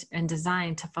trained and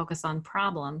designed to focus on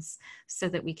problems so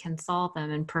that we can solve them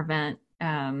and prevent,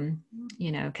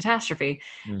 catastrophe.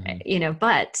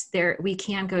 But we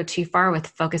can't go too far with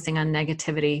focusing on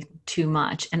negativity too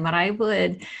much. And what I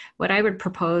would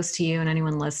propose to you and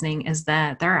anyone listening is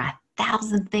that there are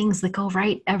 1,000 things that go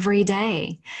right every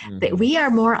day, that we are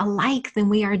more alike than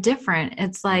we are different.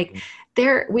 It's like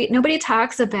nobody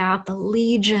talks about the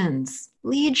legions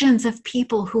of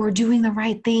people who are doing the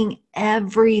right thing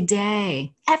every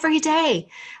day,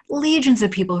 legions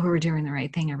of people who are doing the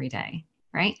right thing every day.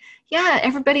 Right? Yeah.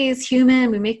 Everybody is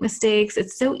human. We make mistakes.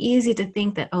 It's so easy to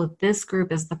think that, this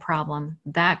group is the problem.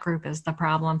 That group is the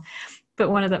problem. But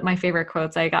one of my favorite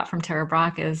quotes I got from Tara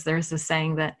Brach is there's this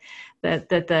saying that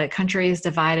the country is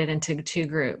divided into two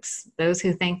groups: those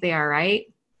who think they are right,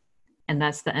 and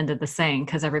that's the end of the saying,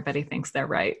 because everybody thinks they're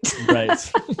right. Right.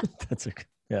 That's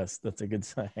a good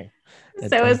saying.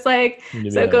 So it's like,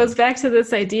 it goes back to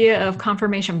this idea of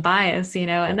confirmation bias,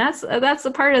 and that's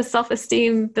the part of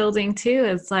self-esteem building too.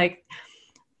 It's like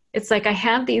I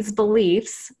have these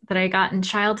beliefs that I got in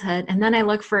childhood, and then I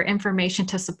look for information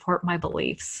to support my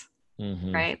beliefs.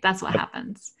 Right? That's what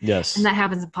happens. Yes. And that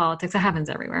happens in politics. That happens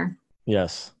everywhere.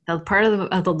 Yes. The part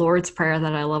of the Lord's Prayer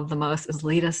that I love the most is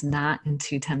lead us not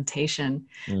into temptation.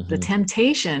 The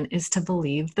temptation is to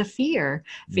believe the fear.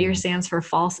 Fear stands for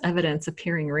false evidence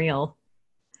appearing real.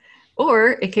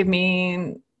 Or it could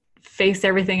mean face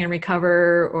everything and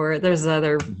recover, or there's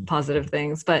other positive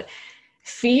things. But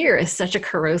fear is such a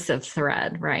corrosive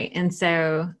thread, right? And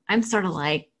so I'm sort of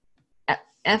like,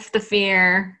 F the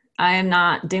fear. I am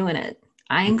not doing it.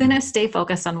 I am going to stay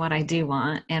focused on what I do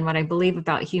want. And what I believe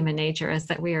about human nature is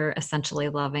that we are essentially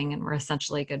loving and we're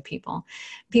essentially good people.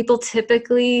 People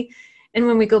typically, and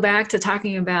when we go back to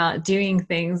talking about doing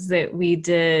things that we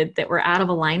did that were out of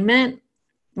alignment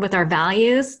with our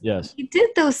values, yes, we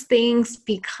did those things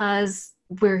because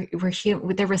we're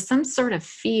human. There was some sort of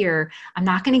fear. I'm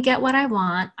not going to get what I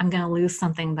want. I'm going to lose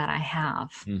something that I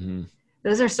have.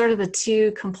 Those are sort of the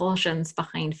two compulsions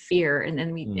behind fear. And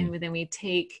then we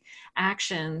take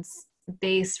actions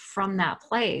based from that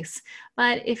place.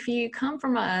 But if you come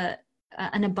from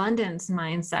an abundance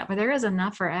mindset where there is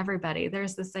enough for everybody,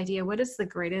 there's this idea, what is the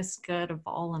greatest good of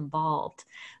all involved?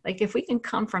 Like if we can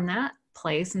come from that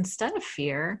place instead of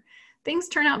fear, things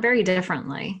turn out very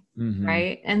differently.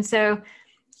 Right? And so,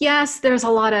 yes, there's a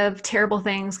lot of terrible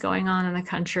things going on in the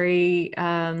country.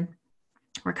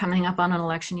 We're coming up on an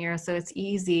election year, so it's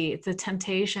easy. The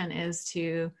temptation is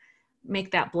to make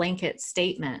that blanket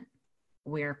statement,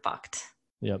 we're fucked.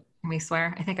 Yep. Can we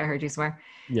swear? I think I heard you swear.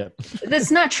 Yep.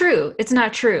 That's not true. It's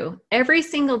not true. Every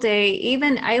single day,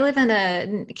 even I live in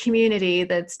a community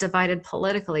that's divided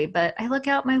politically, but I look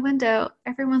out my window,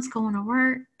 everyone's going to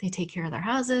work. They take care of their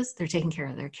houses. They're taking care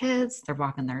of their kids. They're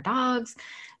walking their dogs.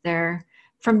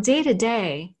 From day to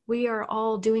day, we are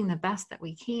all doing the best that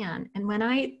we can. And when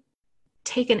I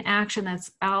take an action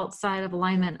that's outside of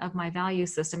alignment of my value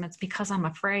system, it's because I'm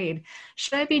afraid.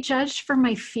 Should I be judged for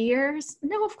my fears?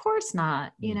 No, of course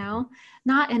not.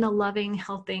 Not in a loving,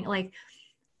 healthy,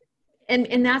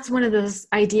 and that's one of those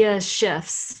idea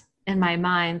shifts in my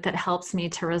mind that helps me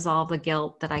to resolve the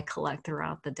guilt that I collect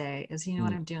throughout the day is,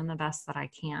 what, I'm doing the best that I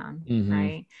can.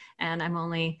 Right. And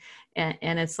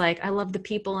and it's like, I love the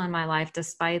people in my life,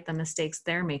 despite the mistakes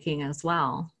they're making as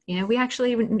well. we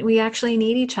actually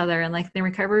need each other. And like the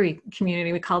recovery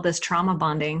community, we call this trauma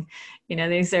bonding.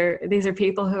 These are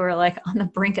people who are like on the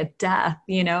brink of death,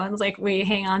 and it's like we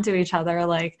hang on to each other,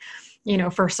 like,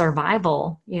 for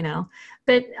survival,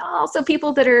 but also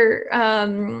people that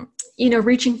are,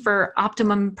 reaching for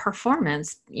optimum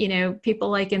performance, people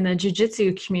like in the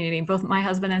jiu-jitsu community. Both my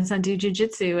husband and son do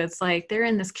jiu-jitsu. It's like they're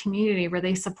in this community where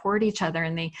they support each other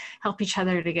and they help each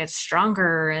other to get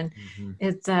stronger. And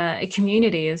it's a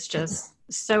community is just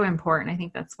so important. I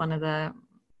think that's one of the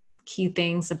key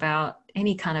things about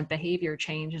any kind of behavior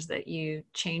change is that you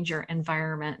change your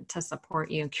environment to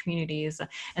support you in communities.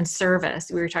 And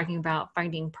service, we were talking about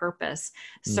finding purpose.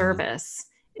 Service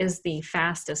is the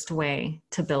fastest way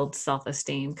to build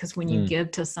self-esteem, because when you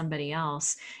give to somebody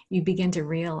else, you begin to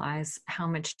realize how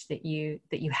much that you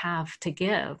have to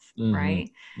give, right?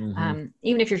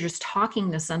 Even if you're just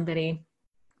talking to somebody,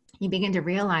 you begin to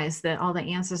realize that all the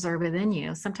answers are within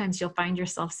you. Sometimes you'll find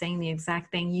yourself saying the exact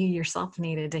thing you yourself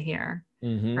needed to hear,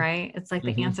 right? It's like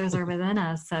the answers are within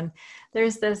us. And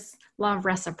there's this law of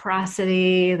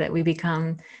reciprocity that we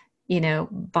become,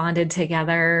 bonded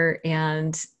together.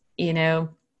 And,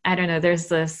 I don't know, there's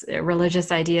this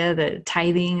religious idea that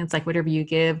tithing, it's like whatever you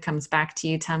give comes back to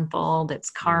you tenfold. It's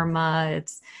karma.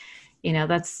 It's,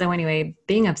 so anyway,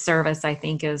 being of service, I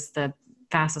think, is the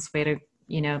fastest way to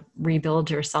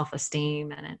rebuild your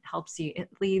self-esteem, and it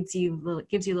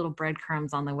gives you little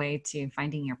breadcrumbs on the way to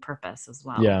finding your purpose as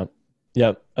well. Yeah.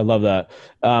 Yep. I love that.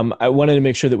 I wanted to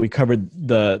make sure that we covered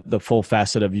the full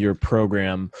facet of your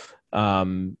program.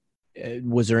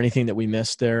 Was there anything that we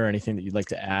missed there, or anything that you'd like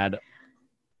to add?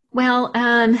 Well,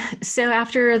 so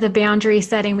after the boundary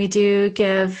setting, we do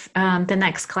give the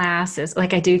next class is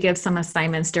like, I do give some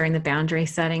assignments during the boundary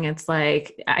setting. It's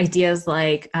like ideas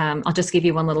like, I'll just give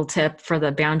you one little tip for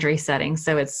the boundary setting.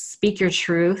 So it's speak your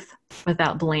truth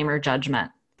without blame or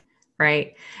judgment,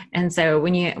 right? And so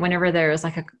whenever there's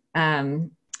like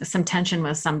some tension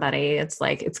with somebody, it's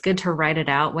like, it's good to write it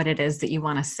out, what it is that you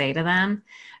want to say to them,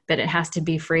 but it has to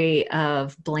be free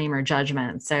of blame or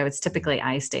judgment. So it's typically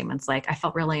I statements like, I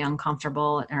felt really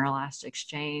uncomfortable in our last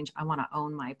exchange. I want to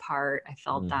own my part. I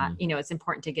felt that, it's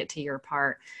important to get to your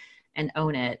part and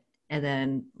own it. And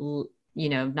then,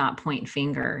 not point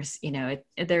fingers.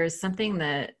 There's something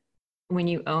that when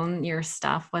you own your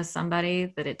stuff with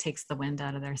somebody, that it takes the wind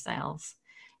out of their sails.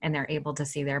 And they're able to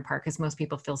see their part, because most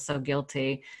people feel so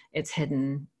guilty. It's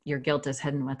hidden. Your guilt is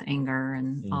hidden with anger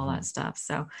and all that stuff.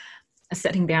 So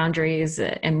setting boundaries,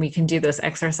 and we can do those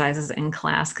exercises in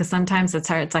class, because sometimes it's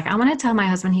hard. It's like, I want to tell my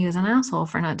husband he was an asshole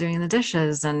for not doing the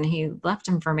dishes, and he left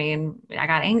him for me, and I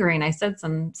got angry and I said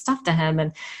some stuff to him,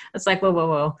 and it's like,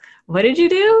 whoa, what did you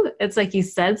do? It's like, you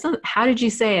said something. How did you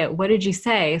say it? What did you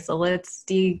say? So let's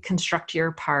deconstruct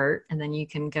your part, and then you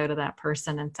can go to that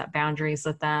person and set boundaries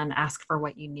with them, ask for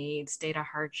what you need, state a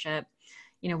hardship.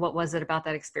 What was it about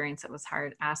that experience that was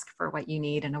hard? Ask for what you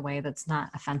need in a way that's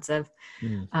not offensive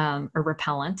or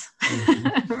repellent,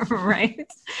 right?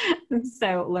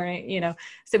 So learning,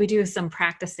 so we do some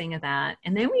practicing of that.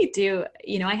 And then we do,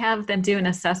 I have them do an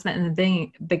assessment in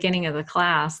the beginning of the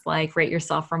class, like rate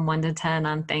yourself from 1 to 10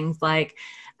 on things like,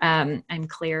 I'm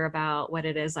clear about what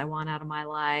it is I want out of my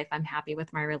life. I'm happy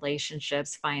with my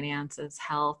relationships, finances,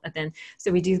 health. And then,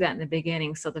 so we do that in the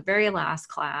beginning. So the very last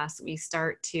class, we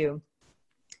start to,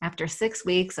 after 6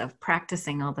 weeks of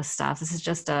practicing all this stuff, this is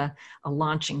just a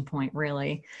launching point,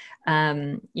 really.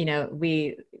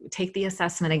 We take the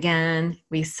assessment again.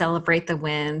 We celebrate the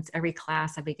wins. Every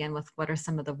class, I begin with what are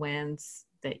some of the wins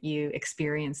that you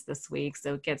experienced this week.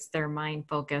 So it gets their mind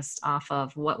focused off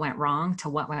of what went wrong to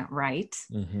what went right.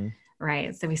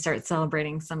 Right. So we start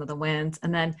celebrating some of the wins.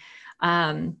 And then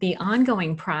the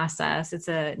ongoing process, it's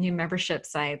a new membership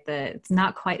site that it's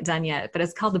not quite done yet, but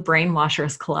it's called the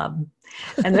Brainwashers Club.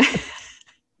 And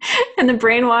the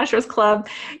Brainwashers Club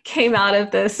came out of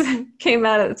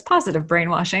it's positive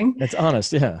brainwashing. It's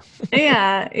honest. Yeah.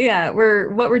 Yeah.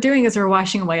 What we're doing is we're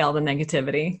washing away all the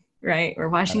negativity, right? We're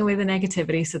washing away the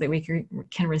negativity so that we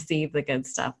can receive the good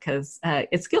stuff, because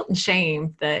it's guilt and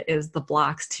shame that is the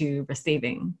blocks to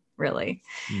receiving, really.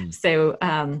 So,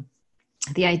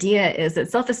 the idea is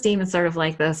that self-esteem is sort of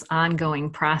like this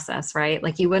ongoing process, right?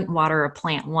 Like you wouldn't water a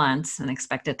plant once and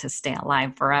expect it to stay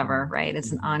alive forever, right?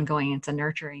 It's an ongoing, it's a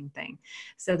nurturing thing.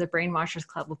 So the Brainwashers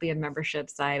Club will be a membership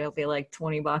site. It'll be like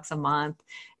 $20 a month.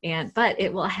 But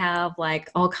it will have like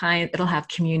it'll have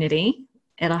community.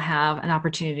 It'll have an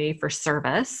opportunity for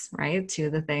service, right?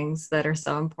 To the things that are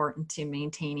so important to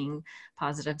maintaining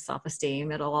positive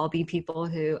self-esteem. It'll all be people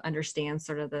who understand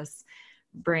sort of this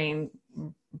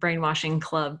brainwashing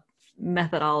club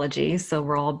methodology. So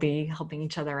we'll all be helping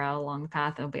each other out along the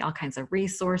path. There'll be all kinds of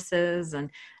resources and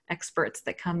experts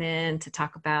that come in to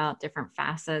talk about different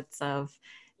facets of,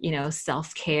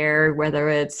 self-care, whether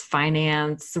it's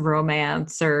finance,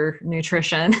 romance, or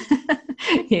nutrition,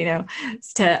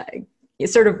 to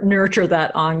sort of nurture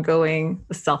that ongoing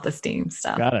self-esteem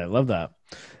stuff. Got it. I love that.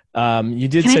 You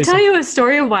did Can say I tell you a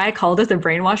story of why I called it the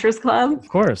Brainwashers Club? Of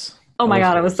course. Oh my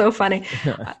God, it was so funny.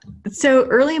 So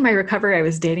early in my recovery, I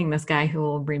was dating this guy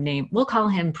who we'll call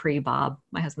him Pre-Bob.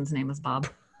 My husband's name is Bob.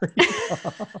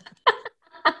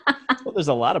 Well, there's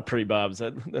a lot of pre-Bobs.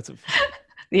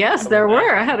 Yes, there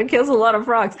were. I had to kill a lot of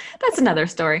frogs. That's another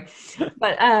story.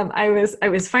 But I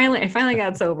finally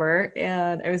got sober,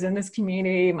 and I was in this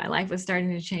community. My life was starting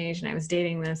to change, and I was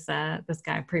dating this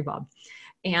guy, Pre-Bob.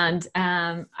 And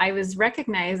I was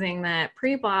recognizing that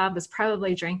Pre-Bob was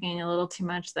probably drinking a little too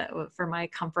much for my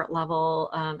comfort level.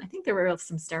 I think there were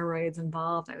some steroids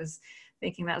involved. I was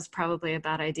thinking that was probably a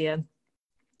bad idea.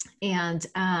 And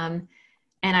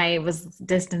I was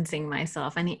distancing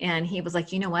myself, and he was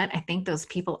like, you know what? I think those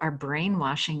people are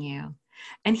brainwashing you.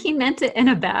 And he meant it in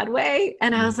a bad way.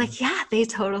 And I was like, yeah, they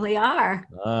totally are.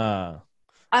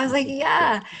 I was like,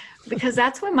 yeah, because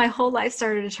that's when my whole life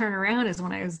started to turn around, is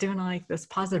when I was doing like this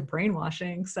positive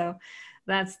brainwashing. So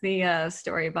that's the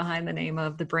story behind the name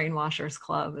of the Brainwashers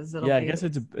Club. I guess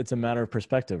it's a matter of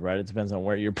perspective, right? It depends on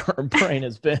where your brain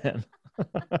has been.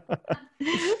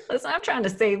 Listen, I'm trying to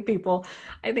save people.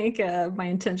 I think my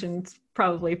intention's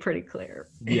probably pretty clear.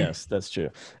 Yes, that's true.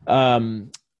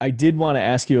 I did want to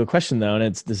ask you a question though,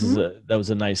 and that was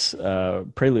a nice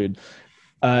prelude.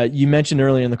 You mentioned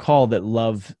earlier in the call that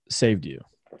love saved you.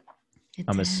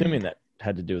 I'm assuming that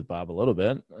had to do with Bob a little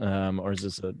bit, or is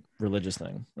this a religious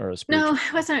thing or a spiritual? No,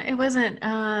 it wasn't.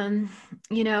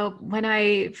 When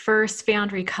I first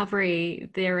found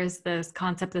recovery, there is this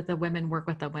concept that the women work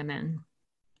with the women.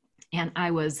 And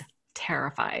I was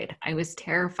terrified. I was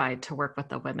terrified to work with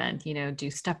the women,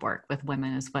 do step work with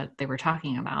women is what they were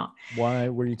talking about. Why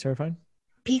were you terrified?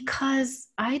 Because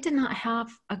I did not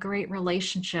have a great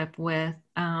relationship with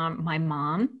my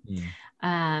mom.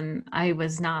 I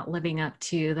was not living up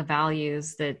to the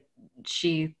values that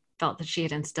she felt that she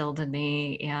had instilled in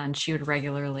me, and she would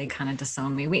regularly kind of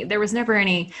disown me. There was never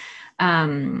any,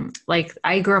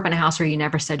 I grew up in a house where you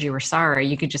never said you were sorry.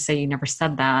 You could just say you never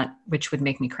said that, which would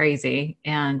make me crazy.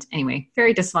 And anyway,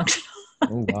 very dysfunctional.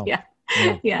 Oh, wow.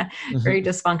 Yeah. Very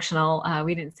dysfunctional.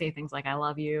 We didn't say things like, I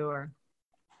love you, or,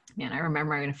 man, I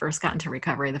remember when I first got into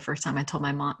recovery, the first time I told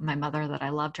my mother that I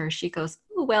loved her, she goes,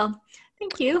 oh, well,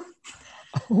 thank you.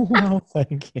 Oh, well,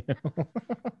 thank you.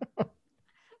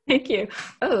 Thank you.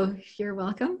 Oh, you're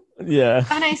welcome. Yeah.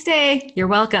 Have a nice day. You're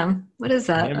welcome. What is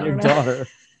that? I am your daughter.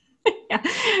 Yeah.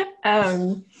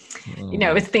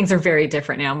 Things are very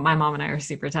different now. My mom and I are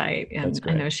super tight, and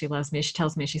I know she loves me. She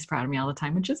tells me she's proud of me all the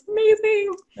time, which is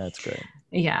amazing. That's great.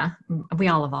 Yeah. We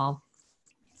all evolve,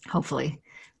 hopefully.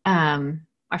 I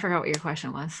forgot what your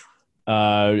question was.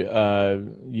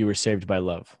 You were saved by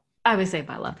love. I was saved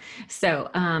by love. So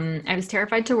I was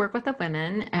terrified to work with the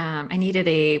women. I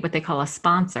needed what they call a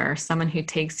sponsor, someone who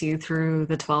takes you through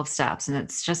the 12 steps. And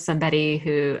it's just somebody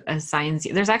who assigns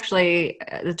you. There's actually,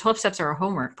 the 12 steps are a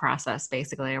homework process,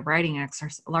 basically,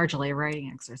 largely a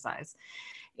writing exercise.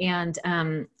 And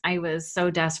I was so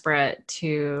desperate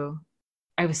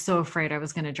I was so afraid I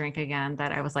was going to drink again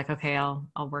that I was like, okay, I'll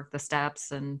work the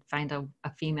steps and find a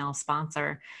female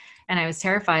sponsor. And I was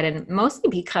terrified, and mostly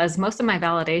because most of my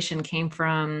validation came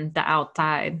from the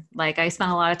outside. Like, I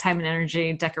spent a lot of time and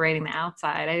energy decorating the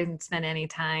outside. I didn't spend any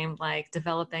time like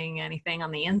developing anything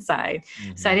on the inside.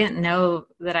 Mm-hmm. So I didn't know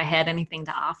that I had anything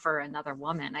to offer another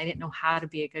woman. I didn't know how to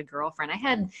be a good girlfriend. I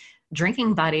had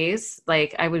drinking buddies.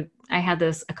 Like I had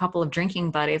a couple of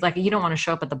drinking buddies. Like, you don't want to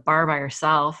show up at the bar by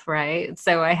yourself, right?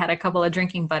 So I had a couple of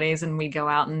drinking buddies, and we'd go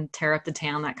out and tear up the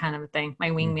town, that kind of a thing. My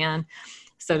wingman,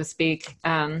 so to speak.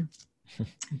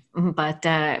 But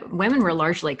women were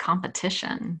largely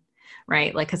competition,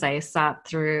 right? Like, because I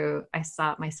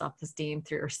sought my self-esteem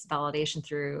through, or validation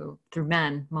through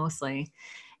men mostly.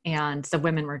 And so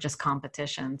women were just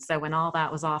competition. So when all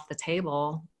that was off the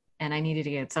table and I needed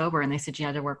to get sober, and they said you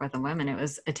had to work with the women, it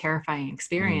was a terrifying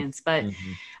experience. But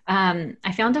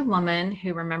I found a woman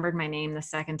who remembered my name the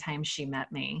second time she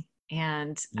met me.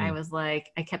 And I was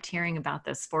like, I kept hearing about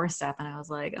this 4-step, and I was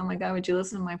like, oh my God, would you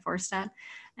listen to my 4-step?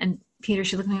 And Peter,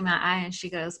 she looked me in my eye and she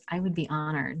goes, I would be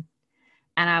honored.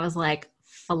 And I was like,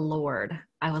 floored.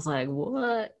 I was like,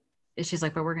 what? And she's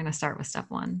like, but we're going to start with step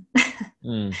 1.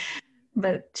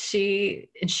 But she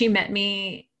met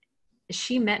me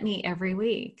every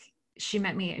week. She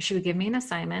would give me an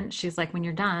assignment. She's like, when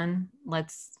you're done,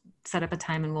 let's set up a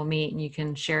time and we'll meet and you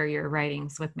can share your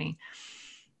writings with me.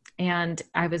 And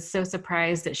I was so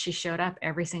surprised that she showed up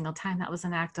every single time. That was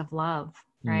an act of love,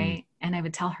 right? And I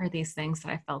would tell her these things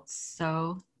that I felt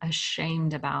so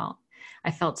ashamed about.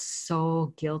 I felt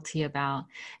so guilty about.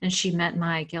 And she met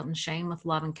my guilt and shame with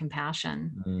love and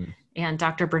compassion. And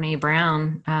Dr. Brene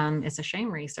Brown is a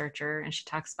shame researcher, and she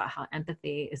talks about how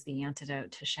empathy is the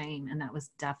antidote to shame. And that was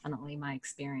definitely my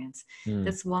experience.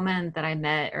 This woman that I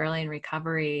met early in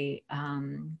recovery,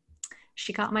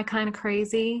 she got my kind of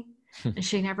crazy, and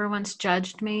she never once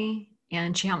judged me,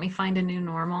 and she helped me find a new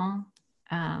normal.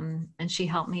 And she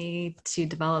helped me to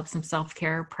develop some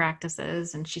self-care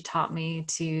practices, and she taught me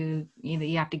to,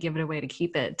 you have to give it away to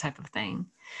keep it type of thing.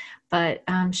 But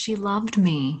she loved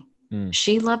me.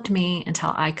 She loved me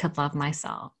until I could love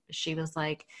myself. She was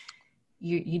like,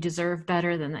 you deserve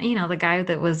better than that. The guy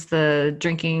that was the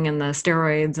drinking and the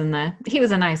steroids and he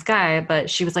was a nice guy, but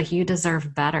she was like, you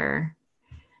deserve better.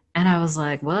 And I was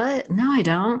like, what? No, I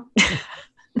don't.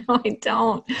 No, I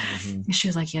don't. She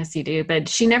was like, yes, you do. But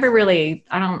she never really,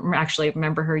 I don't actually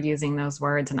remember her using those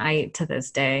words. And to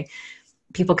this day,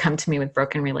 people come to me with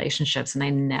broken relationships and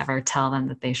I never tell them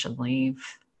that they should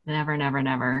leave. Never, never,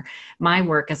 never. My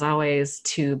work is always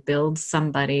to build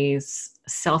somebody's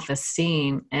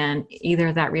self-esteem, and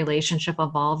either that relationship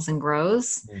evolves and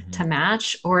grows to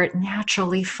match, or it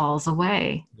naturally falls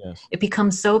away. Yes. It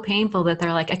becomes so painful that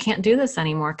they're like, I can't do this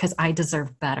anymore because I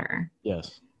deserve better.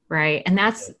 Yes. Right. And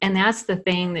that's the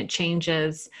thing that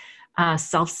changes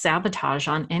self-sabotage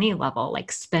on any level,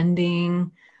 like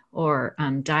spending or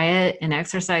diet and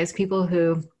exercise. People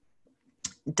who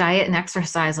diet and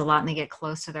exercise a lot and they get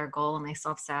close to their goal and they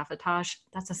self-sabotage,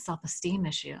 that's a self-esteem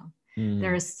issue.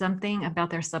 There is something about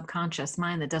their subconscious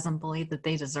mind that doesn't believe that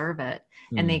they deserve it.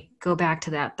 And they go back to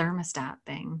that thermostat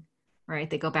thing, right?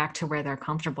 They go back to where they're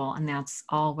comfortable, and that's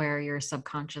all where your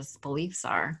subconscious beliefs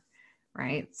are.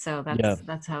 Right. So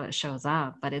that's how it shows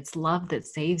up. But it's love that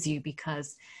saves you,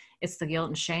 because it's the guilt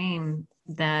and shame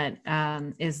that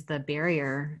is the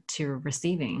barrier to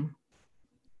receiving.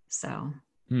 So.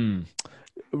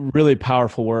 Really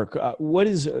powerful work.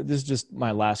 This is just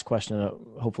my last question to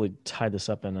hopefully tie this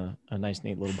up in a nice,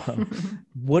 neat little bow.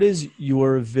 What is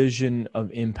your vision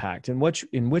of impact, and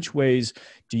in which ways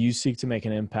do you seek to make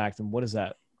an impact? And what does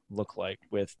that look like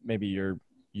with maybe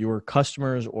your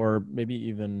customers, or maybe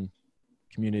even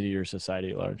community or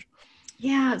society at large?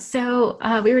 Yeah. So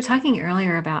we were talking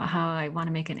earlier about how I want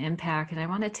to make an impact, and I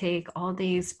want to take all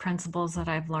these principles that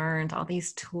I've learned, all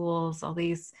these tools, all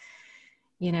these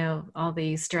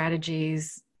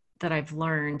strategies that I've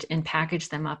learned, and package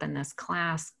them up in this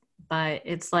class. But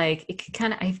it's like,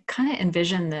 I kind of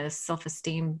envision this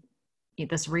self-esteem,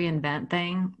 this reinvent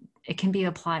thing. It can be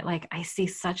applied. Like, I see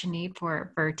such a need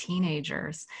for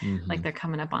teenagers, like they're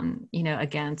coming up on,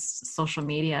 against social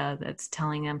media that's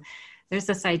telling them there's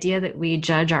this idea that we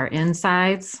judge our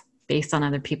insides based on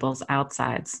other people's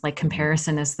outsides. Like,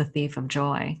 comparison is the thief of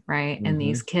joy, right? And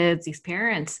these kids, these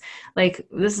parents,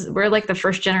 we're like the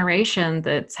first generation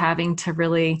that's having to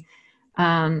really, we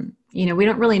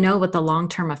don't really know what the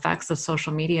long-term effects of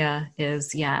social media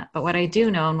is yet. But what I do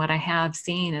know, and what I have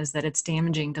seen, is that it's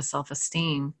damaging to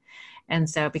self-esteem. And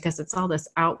so, because it's all this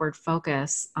outward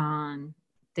focus on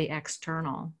the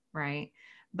external, right?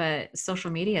 But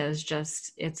social media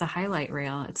is it's a highlight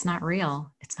reel. It's not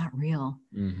real. It's not real,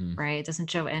 right? It doesn't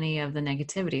show any of the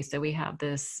negativity. So we have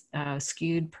this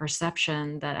skewed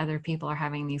perception that other people are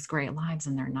having these great lives,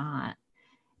 and they're not.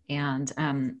 And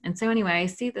so anyway, I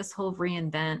see this whole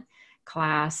reinvent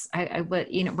class. I would,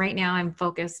 right now I'm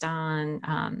focused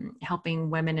on helping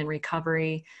women in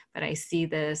recovery, but I see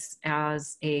this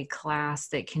as a class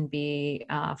that can be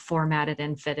formatted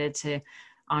and fitted to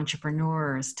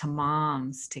entrepreneurs, to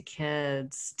moms, to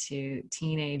kids, to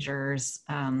teenagers,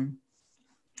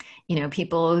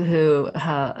 people who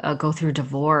go through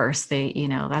divorce.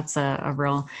 That's a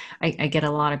real, I get a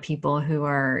lot of people who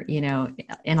are, in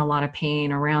a lot of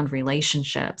pain around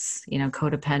relationships,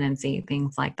 codependency,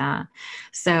 things like that.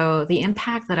 So the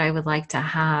impact that I would like to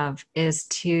have is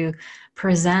to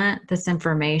present this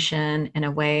information in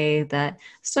a way that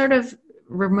sort of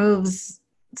removes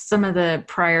some of the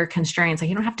prior constraints. Like,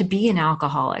 you don't have to be an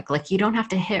alcoholic. Like, you don't have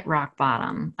to hit rock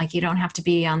bottom. Like, you don't have to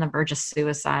be on the verge of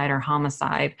suicide or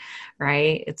homicide,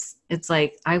 right? It's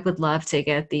like, I would love to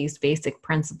get these basic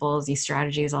principles, these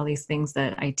strategies, all these things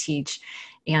that I teach,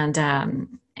 and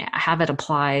have it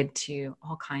applied to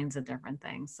all kinds of different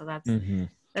things. So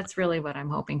that's really what I'm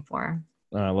hoping for.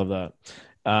 I love that.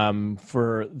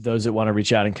 For those that want to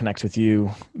reach out and connect with you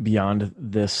beyond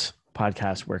this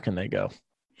podcast, where can they go?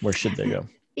 Where should they go?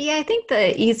 Yeah, I think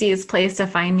the easiest place to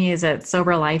find me is at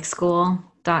Sober Life School.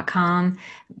 selfesteemcourse.com.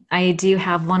 I do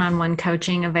have one-on-one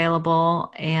coaching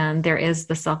available, and there is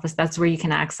that's where you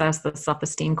can access the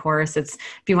self-esteem course. If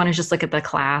you want to just look at the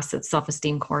class, it's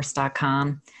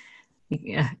selfesteemcourse.com. A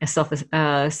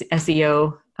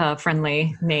SEO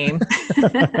friendly name.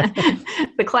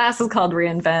 The class is called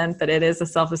Reinvent, but it is a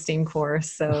self-esteem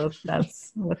course. So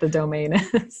that's what the domain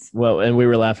is. Well, and we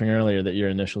were laughing earlier that your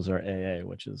initials are AA,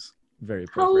 which is very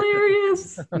appropriate.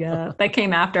 Hilarious. Yeah. That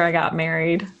came after I got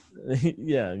married.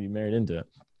 Yeah. You married into it.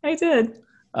 I did.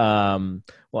 Well,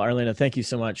 Arlena, thank you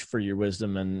so much for your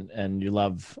wisdom and your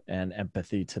love and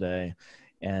empathy today.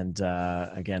 And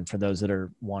again, for those that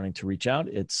are wanting to reach out,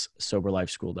 it's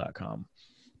soberlifeschool.com.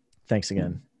 Thanks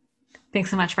again. Thanks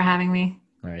so much for having me.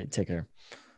 All right. Take care.